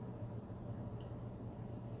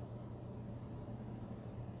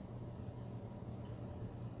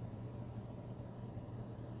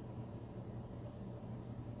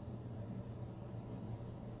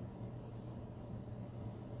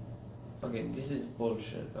 Okay, this is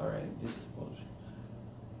bullshit. Alright, this is bullshit.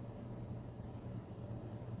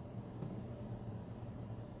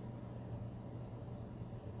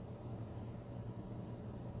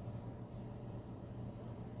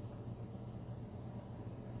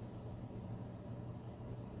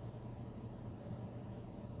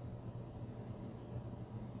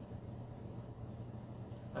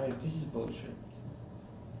 Alright, this is bullshit.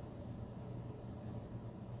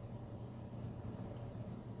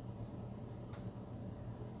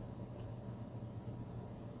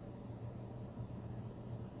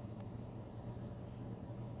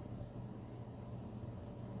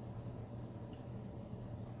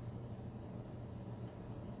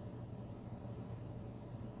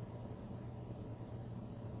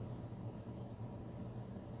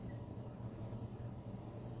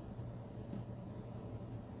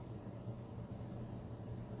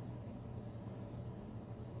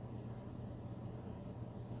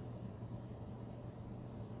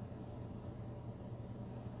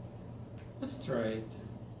 Let's try it.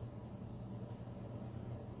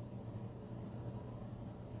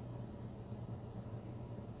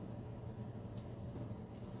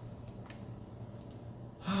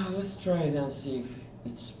 Let's try it and see if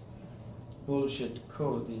it's bullshit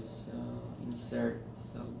code is insert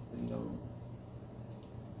cell below.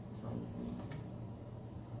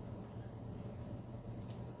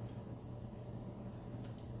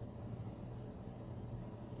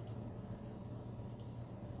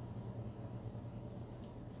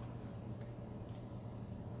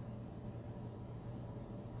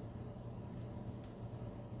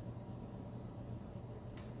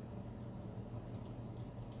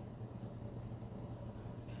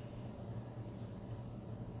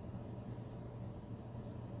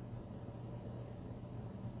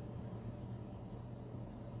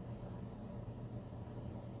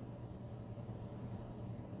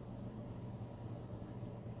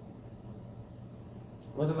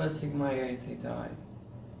 What about sigma I theta I?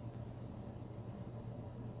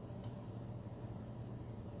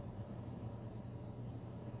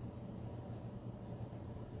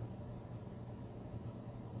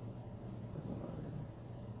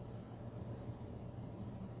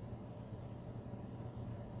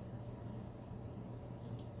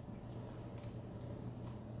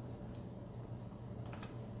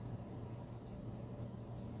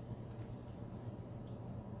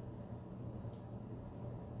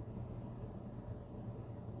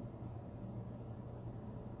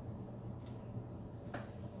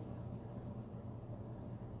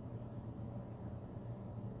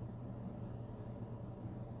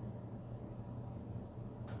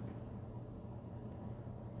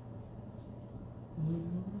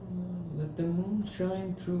 Let the moon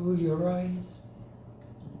shine through your eyes.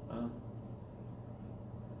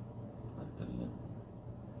 Let the moon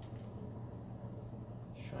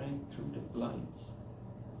shine through the blinds,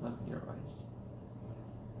 not your eyes.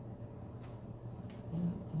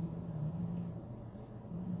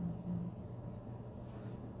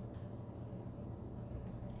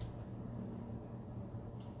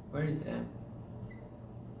 Where is M?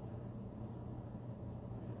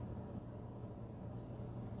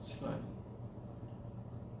 Slide.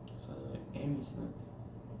 So M is not.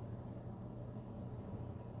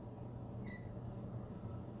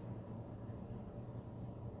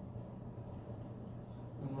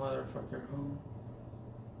 Motherfucker home.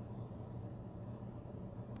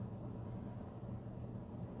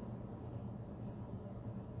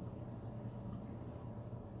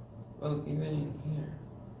 Well, even in here,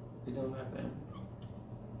 we don't have M.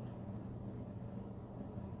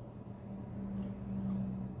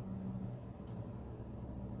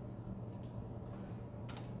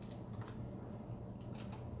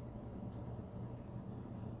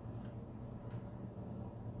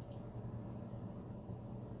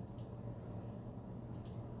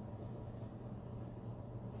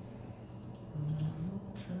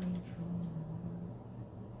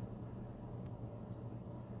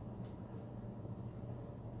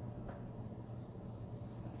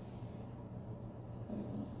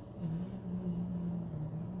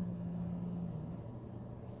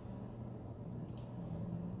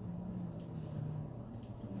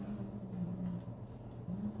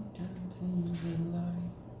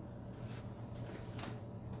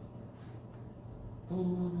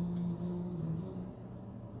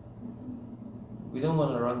 We don't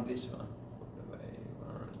want to run this one. We want to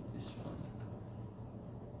run this one.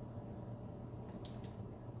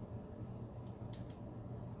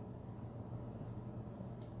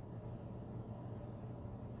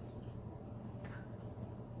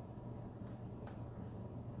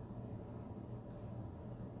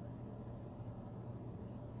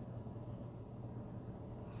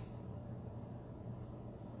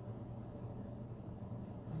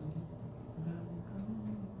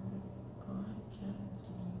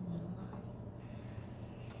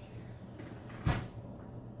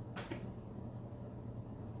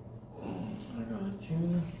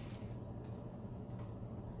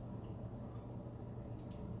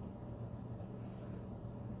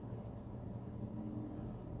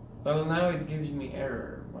 Well, now it gives me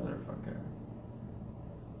error, motherfucker.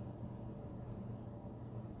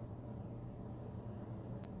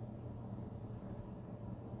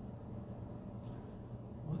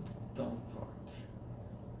 What the dumb fuck?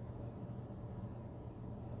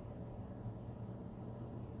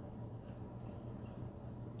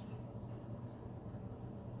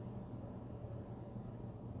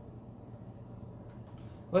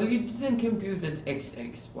 Well, you didn't compute it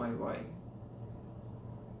XXYY.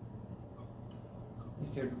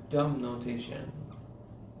 It's your dumb notation.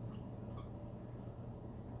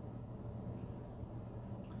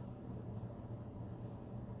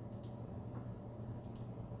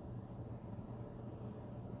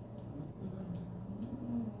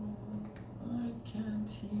 I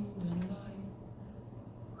can't even lie.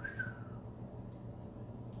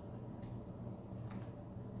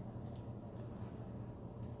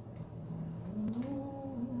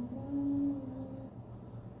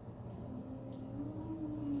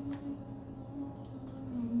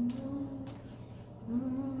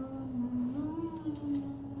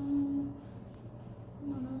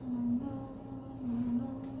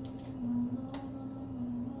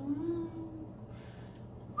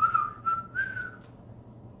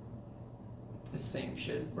 Same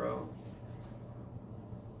shit, bro.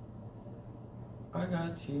 I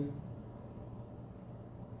got you.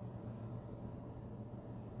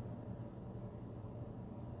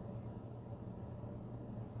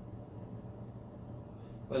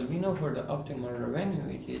 Well, we know for the optimal revenue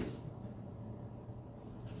it is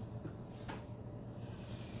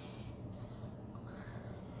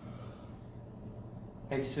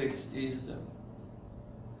x6 is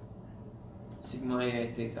sigma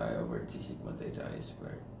I theta I over t sigma theta I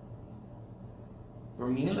squared.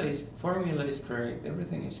 Formula is correct,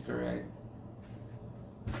 everything is correct.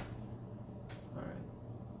 Alright.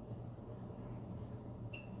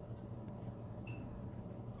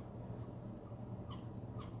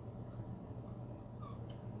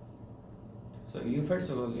 So you, first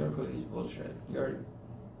of all, your code is bullshit.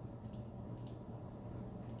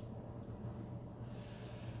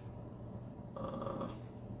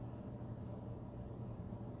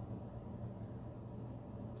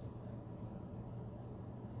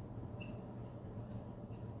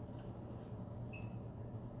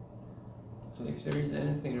 So if there is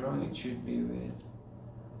anything wrong, it should be with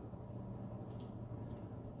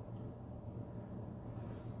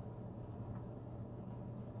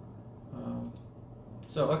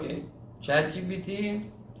so okay, ChatGPT,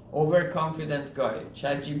 overconfident guy.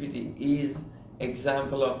 ChatGPT is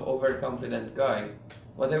example of overconfident guy.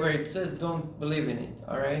 Whatever it says, don't believe in it,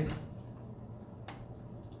 alright?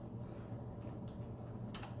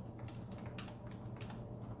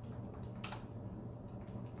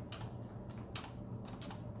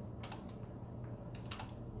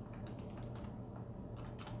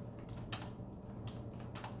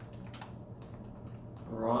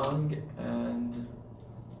 Wrong, and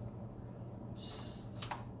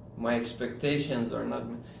my expectations are not.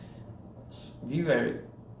 We were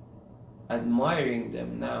admiring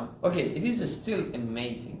them now. Okay, it is still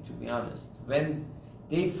amazing, to be honest. When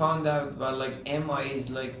they found out about like MI is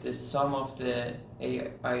like the sum of the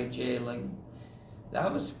AIJ, like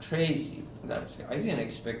that was crazy. I didn't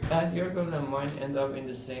expect that. Your code and mine end up in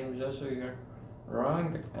the same result, so you're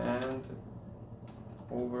wrong and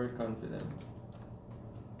overconfident.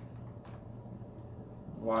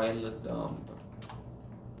 While dumb.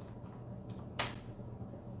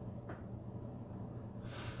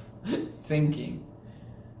 Thinking.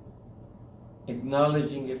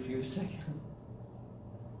 Acknowledging a few seconds.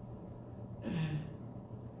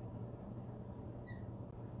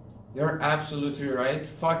 You're absolutely right.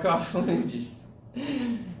 Fuck off, just.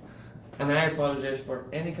 And I apologize for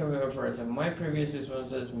any comparison. My previous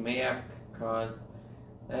responses may have caused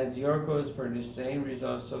that your codes produce the same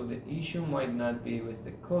results, so the issue might not be with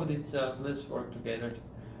the code itself. Let's work together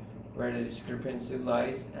where the discrepancy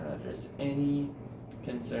lies and address any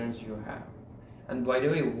concerns you have. And by the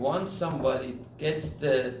way, once somebody gets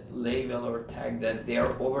the label or tag that they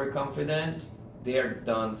are overconfident, they are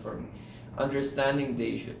done for me. Understanding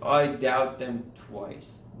the issue, I doubt them twice,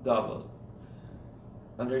 double.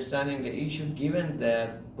 Understanding the issue, given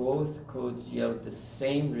that both codes yield the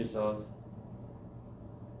same results,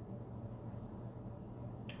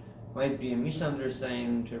 might be a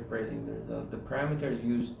misunderstanding interpreting the result. The parameters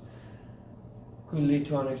used could lead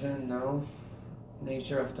to understanding now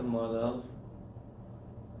nature of the model.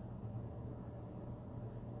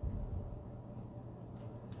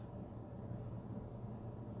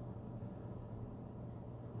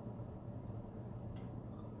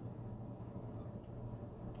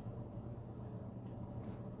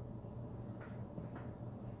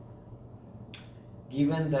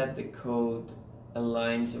 Given that the code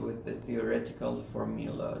aligns with the theoretical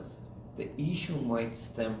formulas, the issue might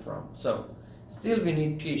stem from. So, still we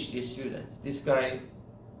need PhD students. This guy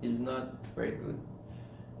is not very good.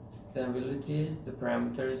 Stabilities, the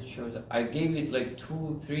parameters shows. I gave it like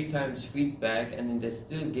 2-3 times feedback and then they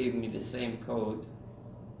still gave me the same code.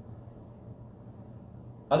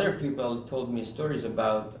 Other people told me stories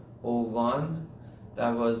about O1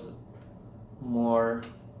 that was more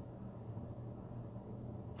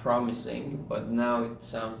promising, but now it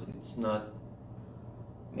sounds it's not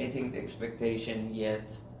meeting the expectation yet.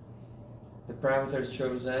 The parameters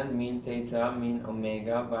chosen, mean theta, mean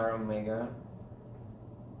omega, var omega.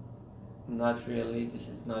 Not really, this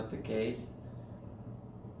is not the case.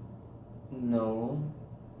 No.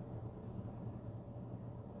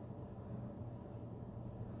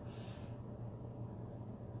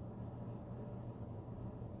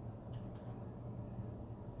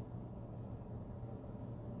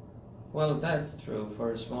 Well, that's true.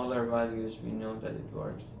 For smaller values, we know that it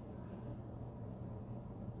works.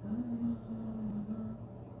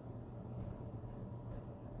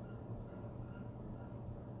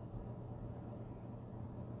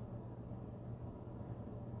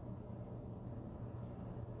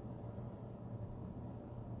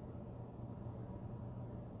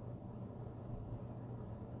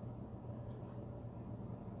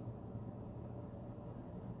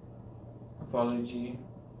 Apology.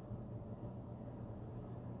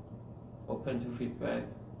 Open to feedback.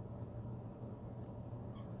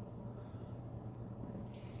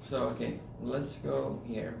 So okay, let's go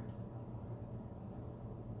here.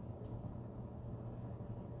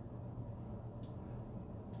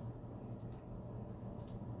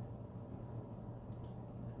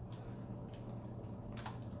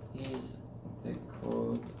 Is the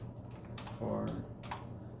code for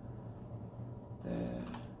the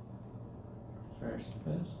first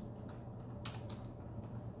best.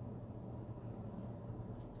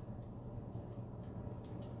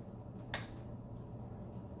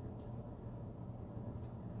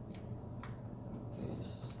 This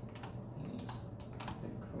is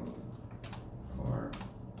the code for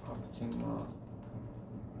optimal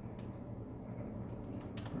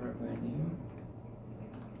revenue,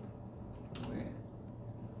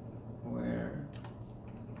 where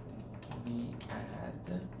we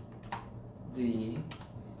add the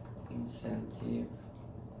incentive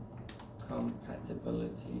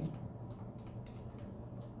compatibility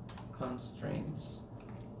constraints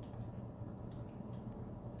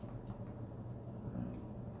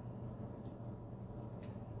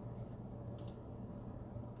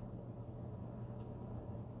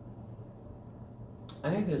I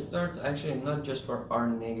think this starts actually not just for R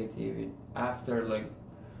negative, it after like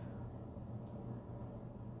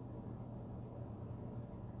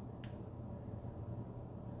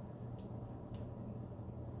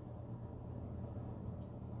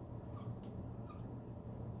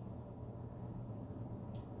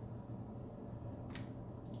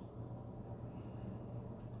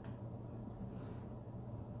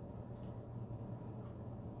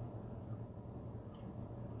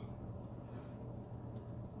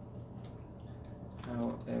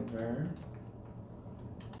however,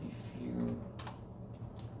 if you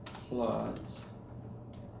plot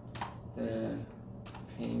the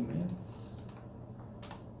payments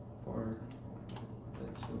for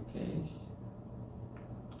the two case,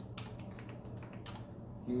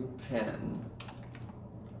 you can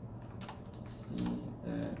see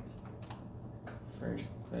that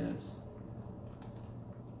first best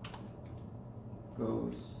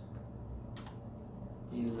goes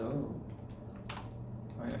below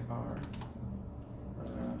by our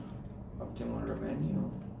optimal revenue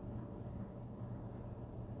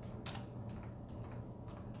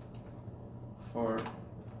for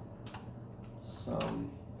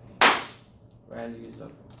some values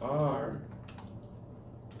of R,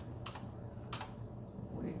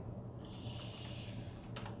 which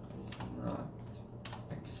is not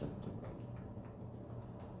acceptable.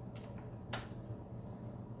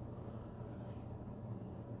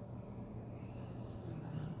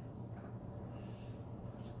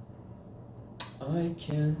 I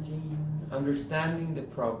can't even understanding the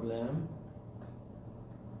problem.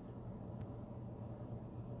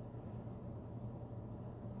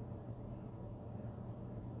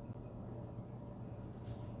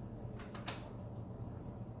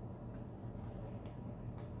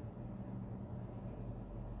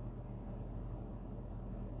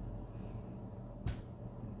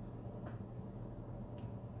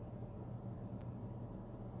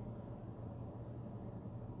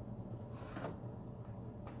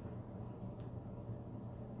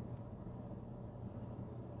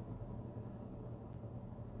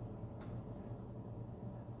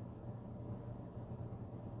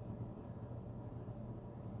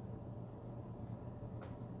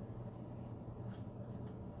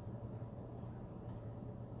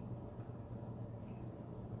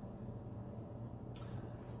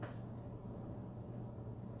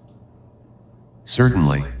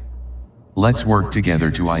 Certainly. Let's work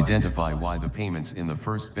together to identify why the payments in the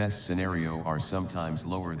first best scenario are sometimes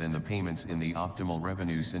lower than the payments in the optimal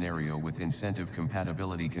revenue scenario with incentive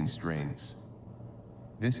compatibility constraints.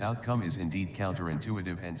 This outcome is indeed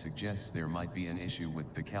counterintuitive and suggests there might be an issue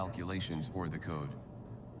with the calculations or the code.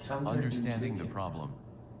 Understanding the problem.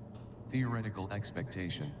 Theoretical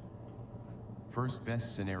expectation. First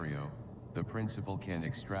best scenario, the principal can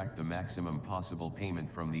extract the maximum possible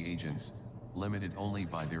payment from the agents, limited only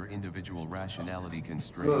by their individual rationality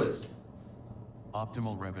constraints. Good.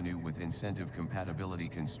 Optimal revenue with incentive compatibility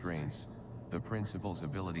constraints, the principal's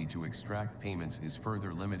ability to extract payments is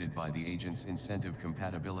further limited by the agent's incentive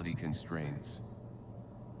compatibility constraints.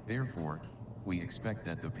 Therefore, we expect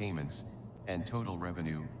that the payments, and total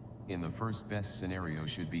revenue, in the first best scenario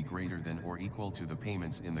should be greater than or equal to the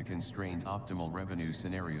payments in the constrained optimal revenue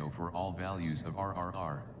scenario for all values of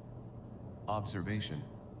RRR. Observation.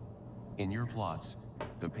 In your plots,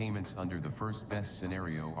 the payments under the first best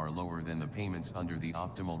scenario are lower than the payments under the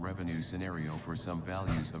optimal revenue scenario for some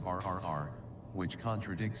values of RRR, which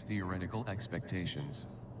contradicts theoretical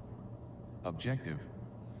expectations. Objective.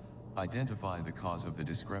 Identify the cause of the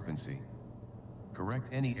discrepancy. Correct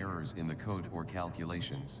any errors in the code or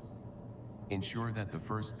calculations. Ensure that the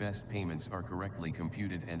first best payments are correctly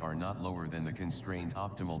computed and are not lower than the constrained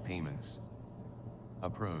optimal payments.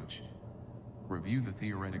 Approach. Review the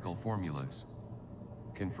theoretical formulas.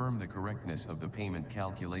 Confirm the correctness of the payment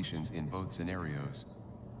calculations in both scenarios.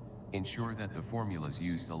 Ensure that the formulas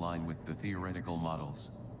used align with the theoretical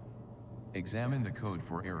models. Examine the code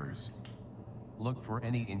for errors. Look for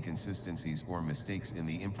any inconsistencies or mistakes in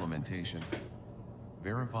the implementation.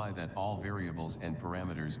 Verify that all variables and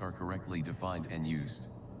parameters are correctly defined and used.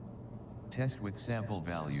 Test with sample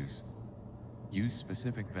values. Use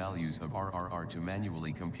specific values of RRR to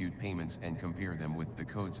manually compute payments and compare them with the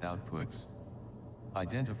code's outputs.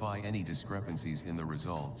 Identify any discrepancies in the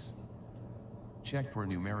results. Check for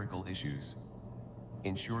numerical issues.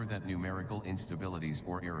 Ensure that numerical instabilities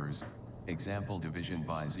or errors, example division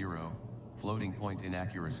by zero, floating point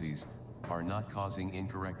inaccuracies, are not causing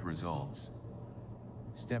incorrect results.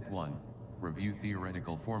 Step 1. Review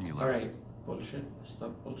theoretical formulas. Alright, bullshit.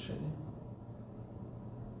 Stop bullshitting.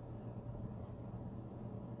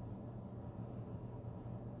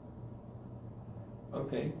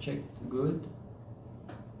 Okay, check. Good.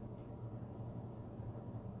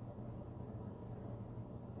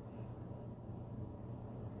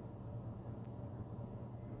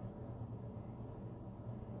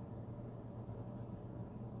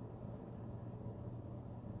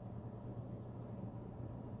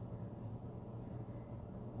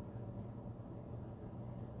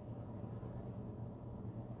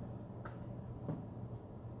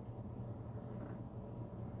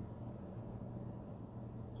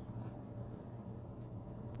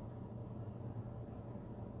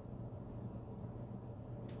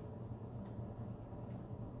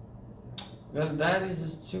 Well, that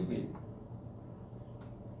is stupid.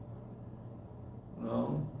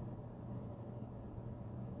 No.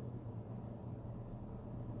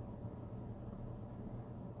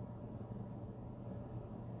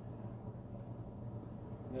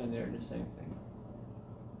 Yeah, they're the same thing.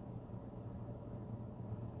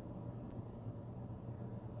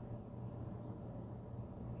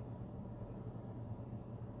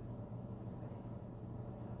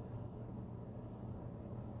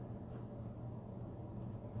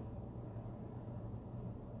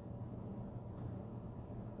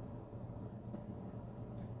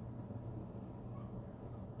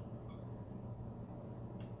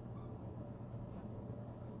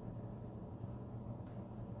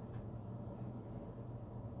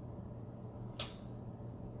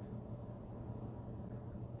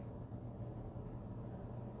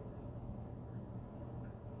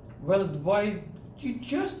 Well, why you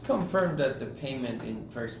just confirmed that the payment in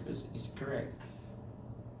first place is correct?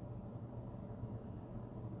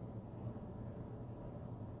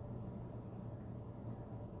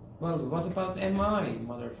 Well, what about MI,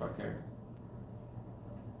 motherfucker?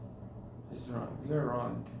 It's wrong. You're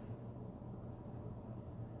wrong.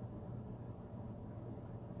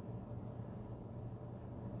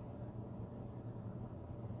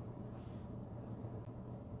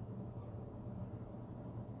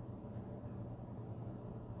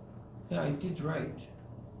 Yeah, I did right.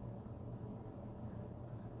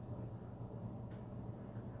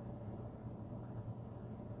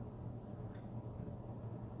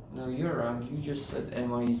 No, you're wrong. You just said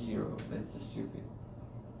MI 0. That's stupid.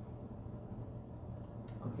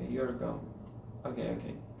 Okay, you're gone. Okay.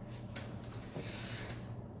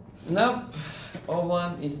 Nope.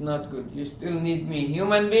 01 is not good. You still need me.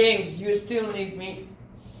 Human beings, you still need me.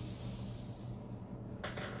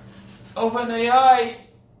 OpenAI.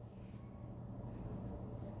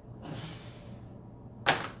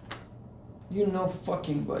 You know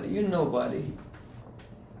fucking buddy. You nobody.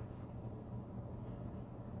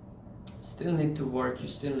 Still need to work. You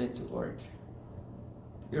still need to work.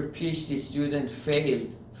 Your PhD student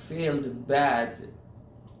failed bad,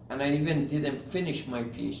 and I even didn't finish my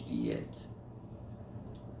PhD yet.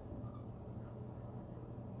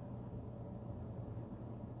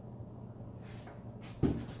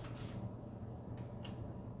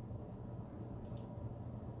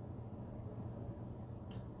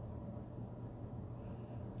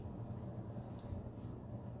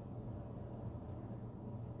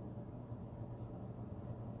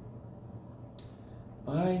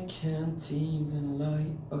 I can't even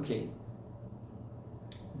lie. Okay.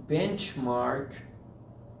 Benchmark.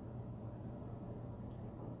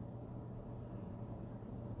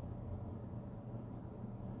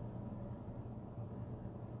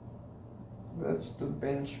 That's the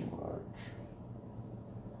benchmark.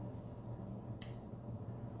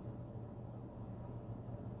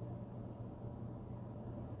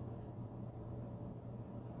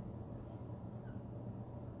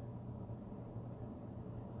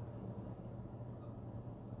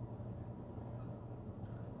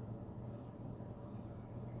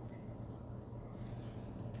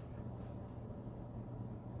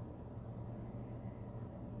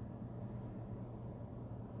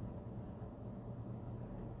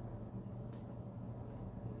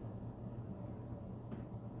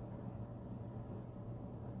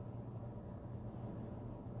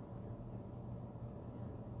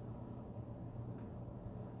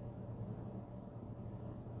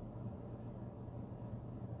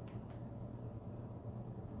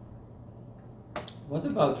 What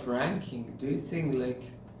about ranking? Do you think, like,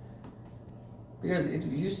 because it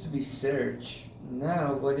used to be search,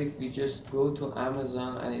 now what if we just go to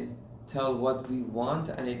Amazon and it tell what we want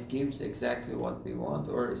and it gives exactly what we want,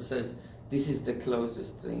 or it says this is the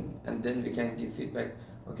closest thing, and then we can give feedback.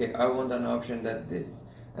 Okay, I want an option that this,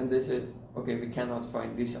 and this is okay, we cannot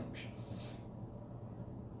find this option.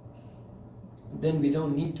 Then we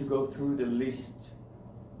don't need to go through the list.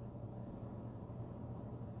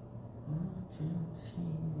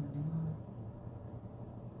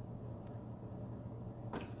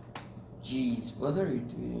 Geez, what are you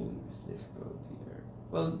doing with this code here?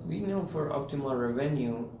 Well, we know for optimal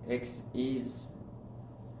revenue, X is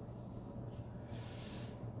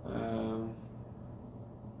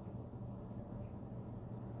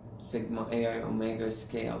sigma AI omega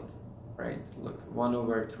scaled, right? Look, 1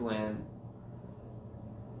 over 2n,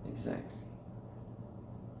 exactly.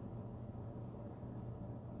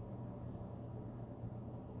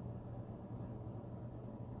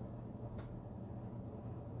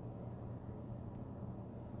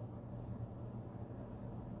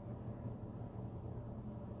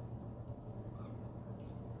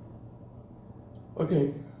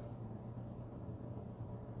 Okay.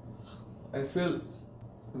 I feel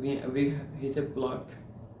we hit a block.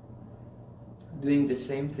 Doing the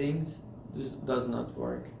same things does not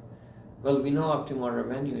work. Well, we know optimal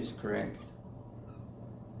revenue is correct.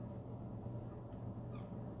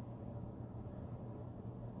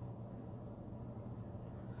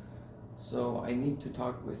 So I need to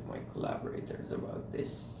talk with my collaborators about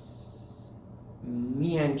this.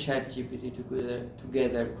 Me and ChatGPT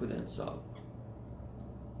together couldn't solve.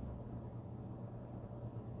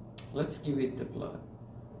 Let's give it the plot.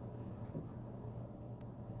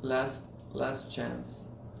 Last chance.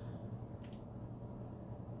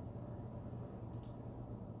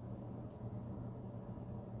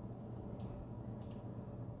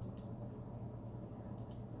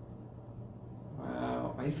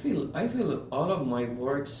 Wow, I feel all of my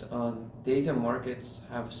works on data markets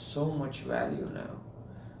have so much value now.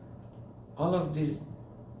 All of this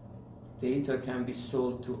data can be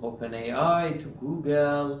sold to OpenAI, to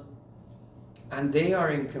Google, and they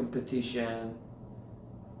are in competition.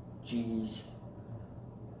 Jeez.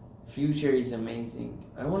 Future is amazing.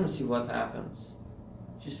 I want to see what happens.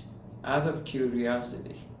 Just out of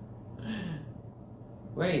curiosity.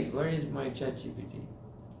 Wait, where is my ChatGPT?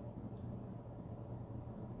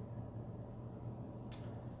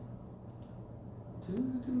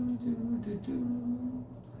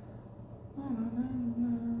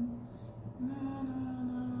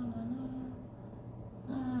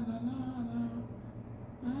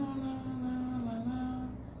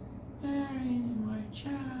 Where is my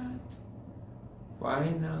chat?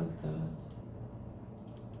 Final thoughts.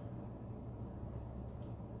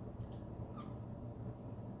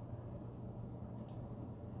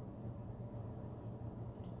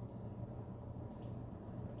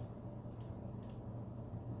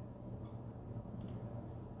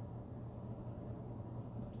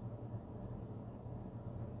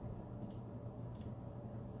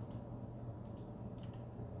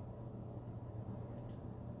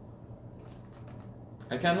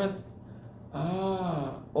 I cannot.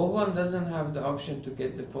 O1 doesn't have the option to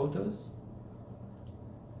get the photos.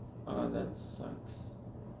 Oh, that sucks.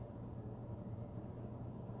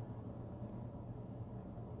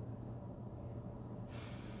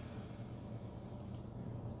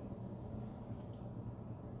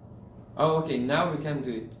 Oh, okay, now we can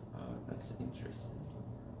do it. Oh, that's interesting.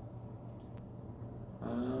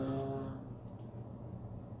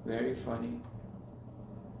 Very funny.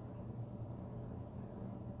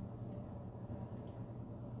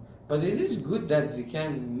 But it is good that we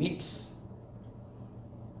can mix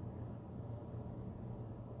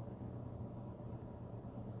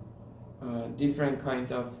different kind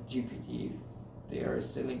of GPT if they are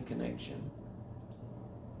still in connection.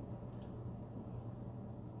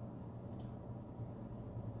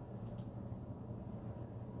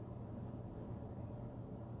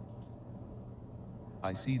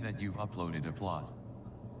 I see that you've uploaded a plot.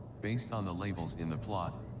 Based on the labels in the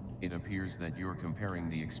plot, it appears that you're comparing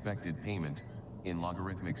the expected payment, in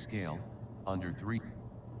logarithmic scale, under 3.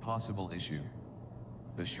 Possible issue.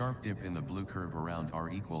 The sharp dip in the blue curve around r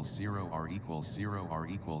equals 0, r equals 0, r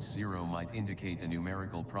equals 0 might indicate a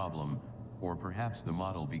numerical problem, or perhaps the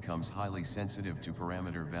model becomes highly sensitive to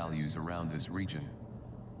parameter values around this region.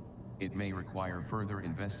 It may require further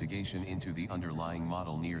investigation into the underlying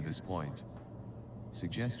model near this point.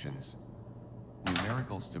 Suggestions.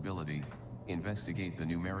 Numerical stability. Investigate the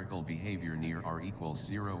numerical behavior near r equals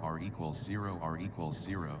 0, r equals 0, r equals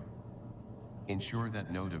 0. Ensure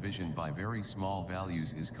that no division by very small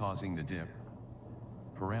values is causing the dip.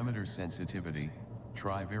 Parameter sensitivity,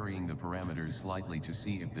 try varying the parameters slightly to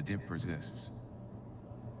see if the dip persists.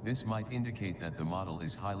 This might indicate that the model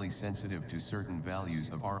is highly sensitive to certain values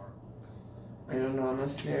of R. I don't know,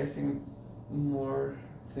 honestly, I think more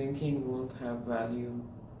thinking won't have value.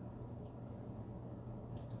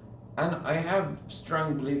 And I have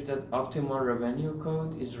strong belief that optimal revenue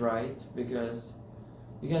code is right, because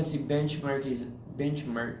you can see benchmark is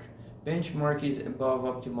above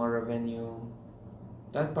optimal revenue.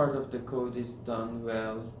 That part of the code is done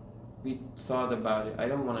well. We thought about it. I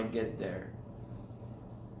don't want to get there.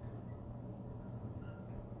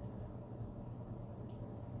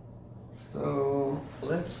 So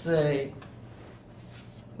let's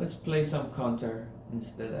play some counter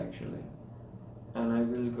instead actually. And I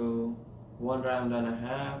will go 1.5 rounds.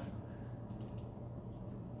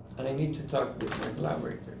 And I need to talk with my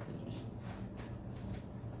collaborator.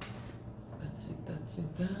 That's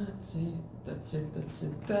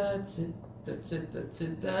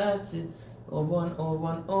it. Oh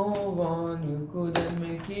one, you couldn't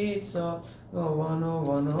make it so. Oh one.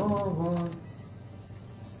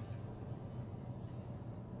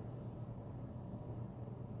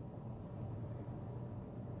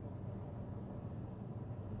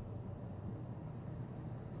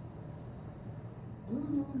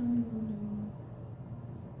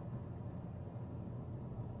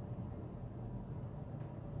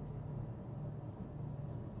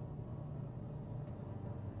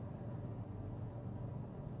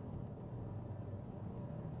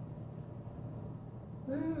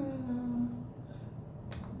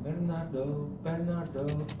 Bernardo,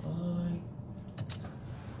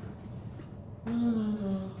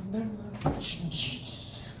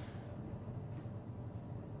 jeez.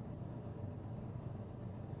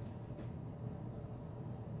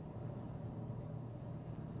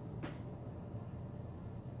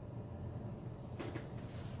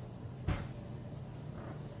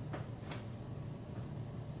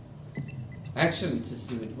 Actually, it's a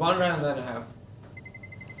stupid 1.5 rounds.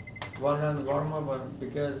 1 round warm up,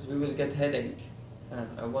 because we will get headache,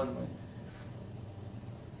 and I want my.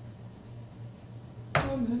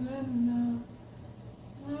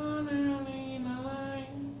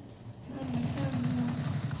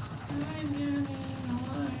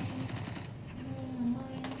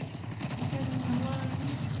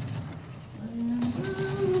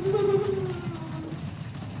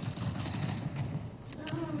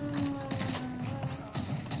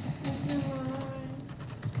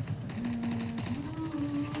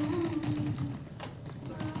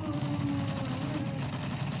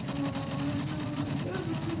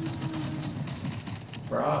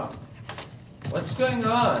 Bro, what's going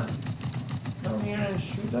on? Come here and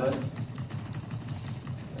shoot us?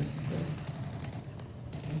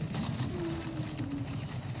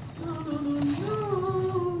 No.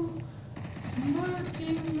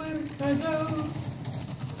 Martin Mercado.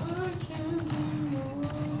 I can't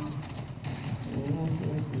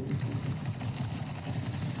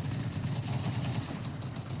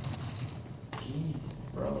Jeez,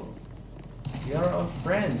 bro. We are all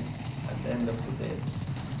friends at the end of the day.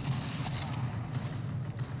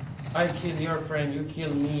 I kill your friend, you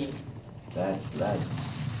kill me. That's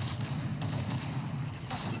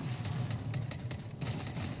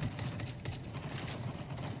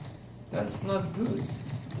not good.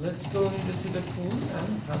 Let's go into the pool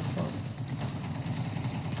and have fun.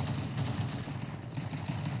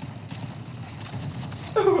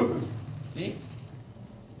 See?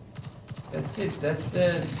 That's it. That's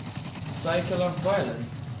the cycle of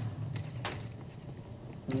violence.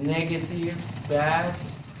 Negative, bad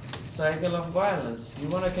cycle of violence. You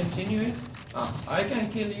want to continue it? I can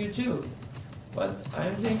kill you too. But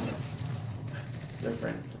I'm thinking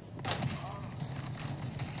different.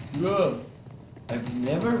 Look, I've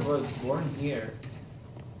never was born here.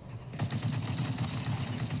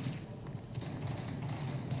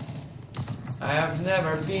 I have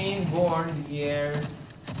never been born here.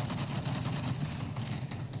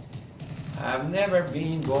 I've never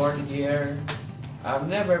been born here. I've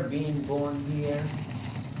never been born here.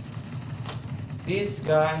 This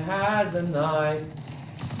guy has a knife.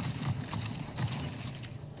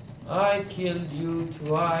 I killed you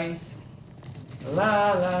twice.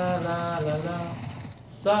 La la la la la.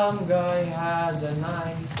 Some guy has a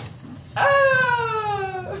knife.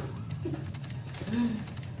 Ah!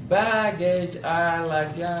 Baggage, I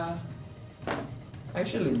like ya.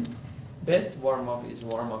 Actually, best warm up is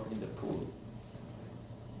warm up in the pool.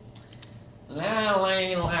 La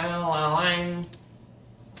la la la la.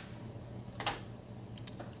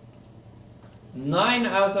 9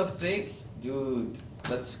 out of 6. Dude,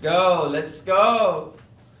 let's go, let's go.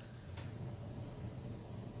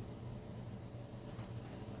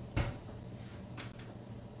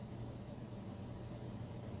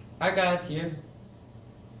 I got you.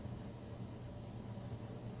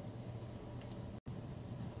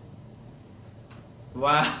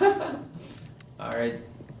 Wow. All right.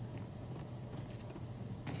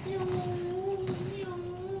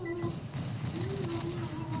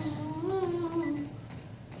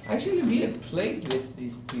 Actually, we have played with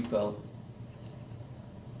these people.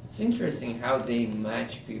 It's interesting how they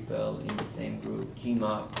match people in the same group, team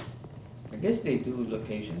up. I guess they do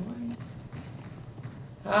location-wise.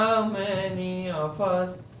 How many of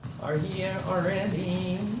us are here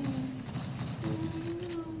already?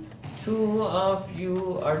 2 of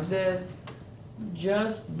you are dead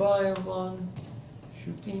just by one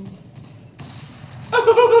shooting.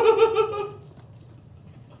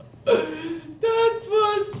 That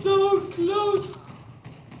was so close.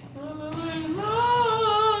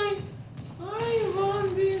 I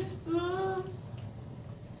want this one.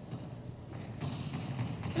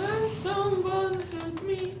 Can someone help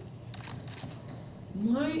me?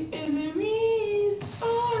 My enemies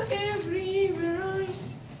are everywhere.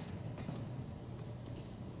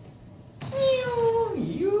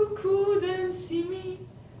 You couldn't see me.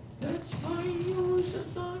 That's why you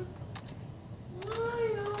suck.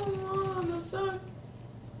 I don't wanna suck.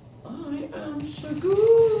 I am so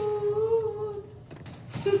good.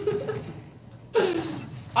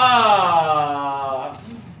 Ah.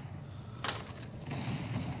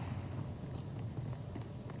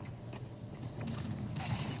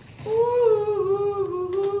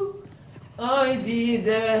 Ooh, I did a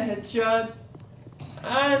headshot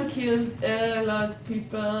and killed a lot of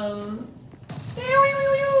people.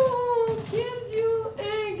 Killed you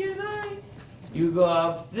again. You go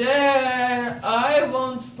up there, I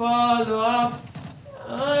won't follow up.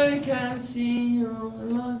 I can see you a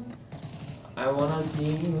lot. I wanna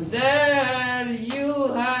see you there.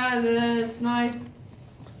 You had a snipe.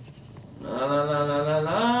 La la la la la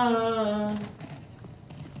la.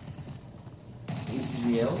 It's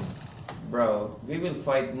real, bro. We will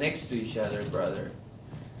fight next to each other, brother.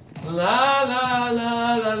 La la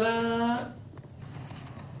la la la.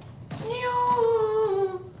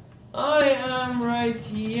 I am right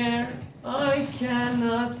here. I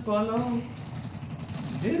cannot follow.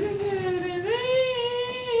 We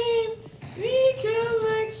kill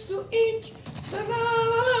next to each. La la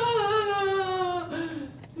la la la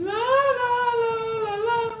la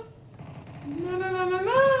la la la la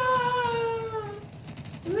la.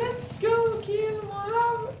 Let's go kill more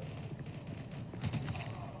of.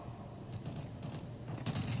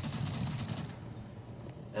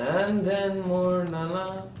 And then more la la.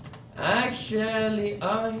 Actually,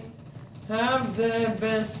 I have the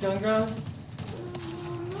best gun.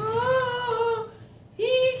 Oh,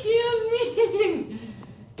 he killed me.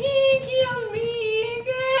 He killed me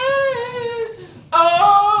again.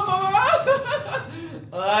 Oh,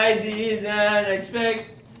 I didn't expect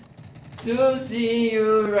to see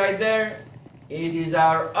you right there. It is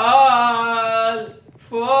our all,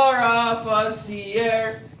 4 of us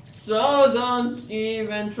here. So don't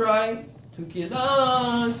even try to kill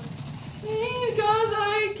us. Because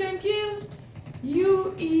I can kill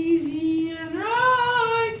you easy and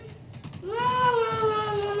right. La la la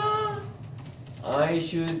la la. I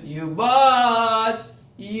shoot you, but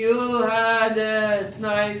you had a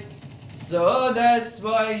snipe, so that's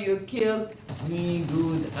why you killed me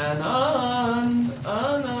good and on.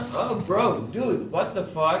 Oh, bro, dude, what the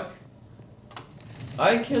fuck?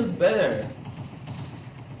 I killed better.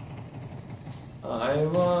 I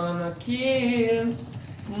wanna kill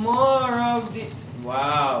more of the...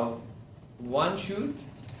 Wow. One shoot?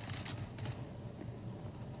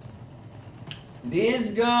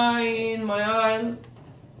 This guy in my aisle,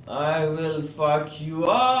 I will fuck you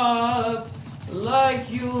up like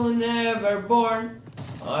you never born.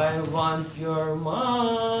 I want your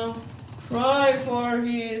mom cry for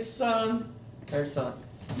his son, her son.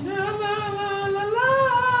 La la la la la,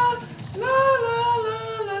 la la la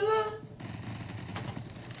la la.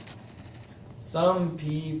 Some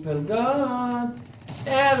people got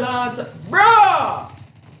a lot of... Bruh!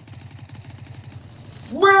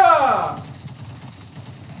 Bruh!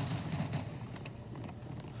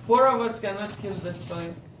 4 of us cannot kill this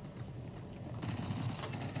guy.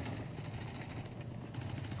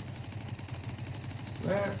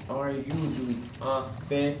 Where are you, dude? Ah,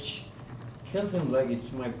 bitch. Kill him like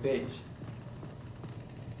it's my bitch.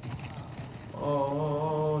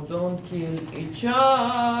 Oh, don't kill each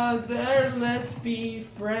other. Let's be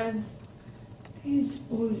friends. This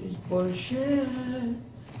boy is bullshit.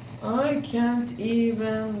 I can't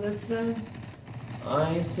even listen.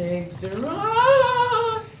 I take the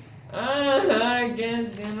ride, and I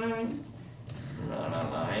get the line.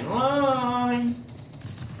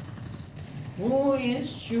 Who is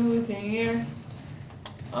shooting here?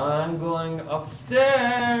 I'm going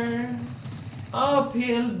upstairs.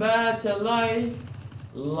 Uphill battle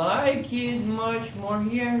like it much more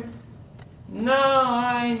here. Now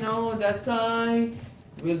I know that I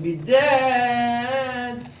will be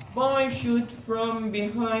dead by shoot from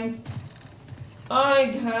behind. I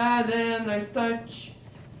had a nice touch.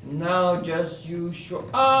 Now just you show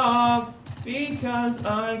up because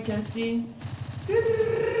I can see.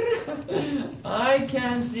 I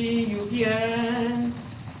can see you here,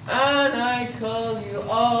 and I call you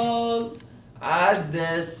all at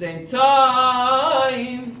the same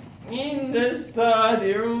time in the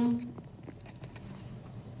study room.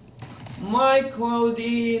 My code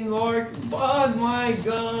didn't work, but my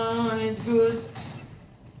gun is good.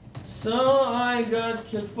 So I got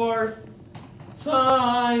killed fourth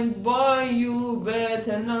time, but you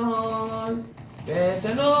better not,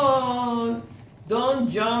 better not. Don't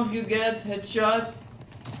jump, you get headshot.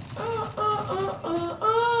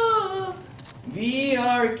 We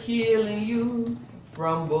are killing you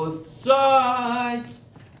from both sides.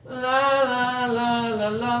 La la la la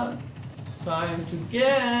la. Time to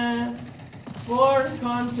get for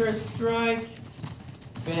Counter-Strike.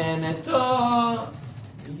 Veneto,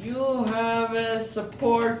 you have a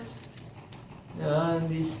support. And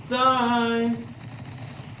this time,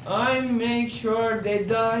 I make sure they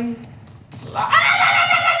die.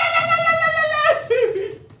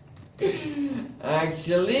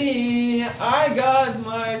 Actually, I got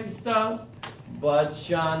my pistol, but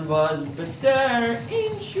Sean was better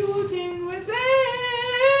in shooting with it.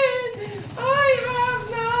 I have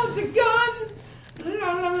now the gun.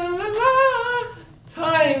 La la la la la.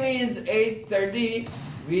 Time is 8:30,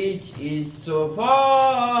 which is so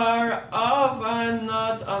far off and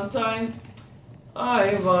not on time.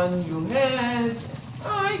 I won you head.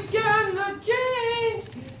 I cannot change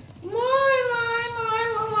my line.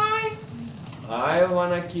 I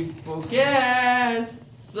wanna keep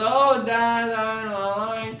focused so that I'm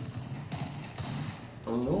aligned.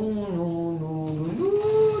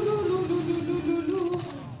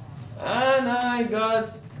 And I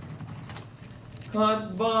got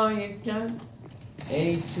caught by a cat.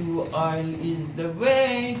 A2 aisle is the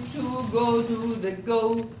way to go to the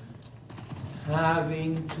goal.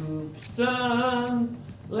 Having to stop,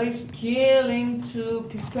 like killing two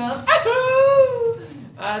people.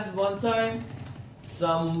 At one time,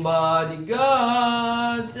 somebody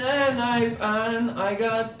got a knife and I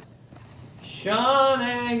got shot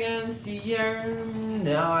against the ear.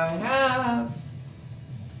 Now I have.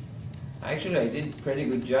 Actually, I did a pretty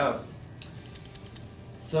good job.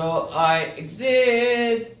 So I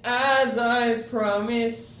exit as I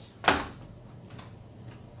promised.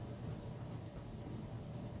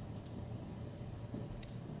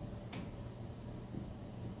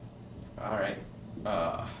 Alright.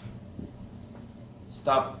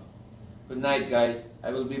 Stop. Good night, guys. I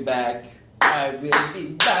will be back. I will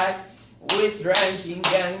be back with ranking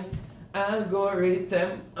gang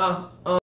algorithm.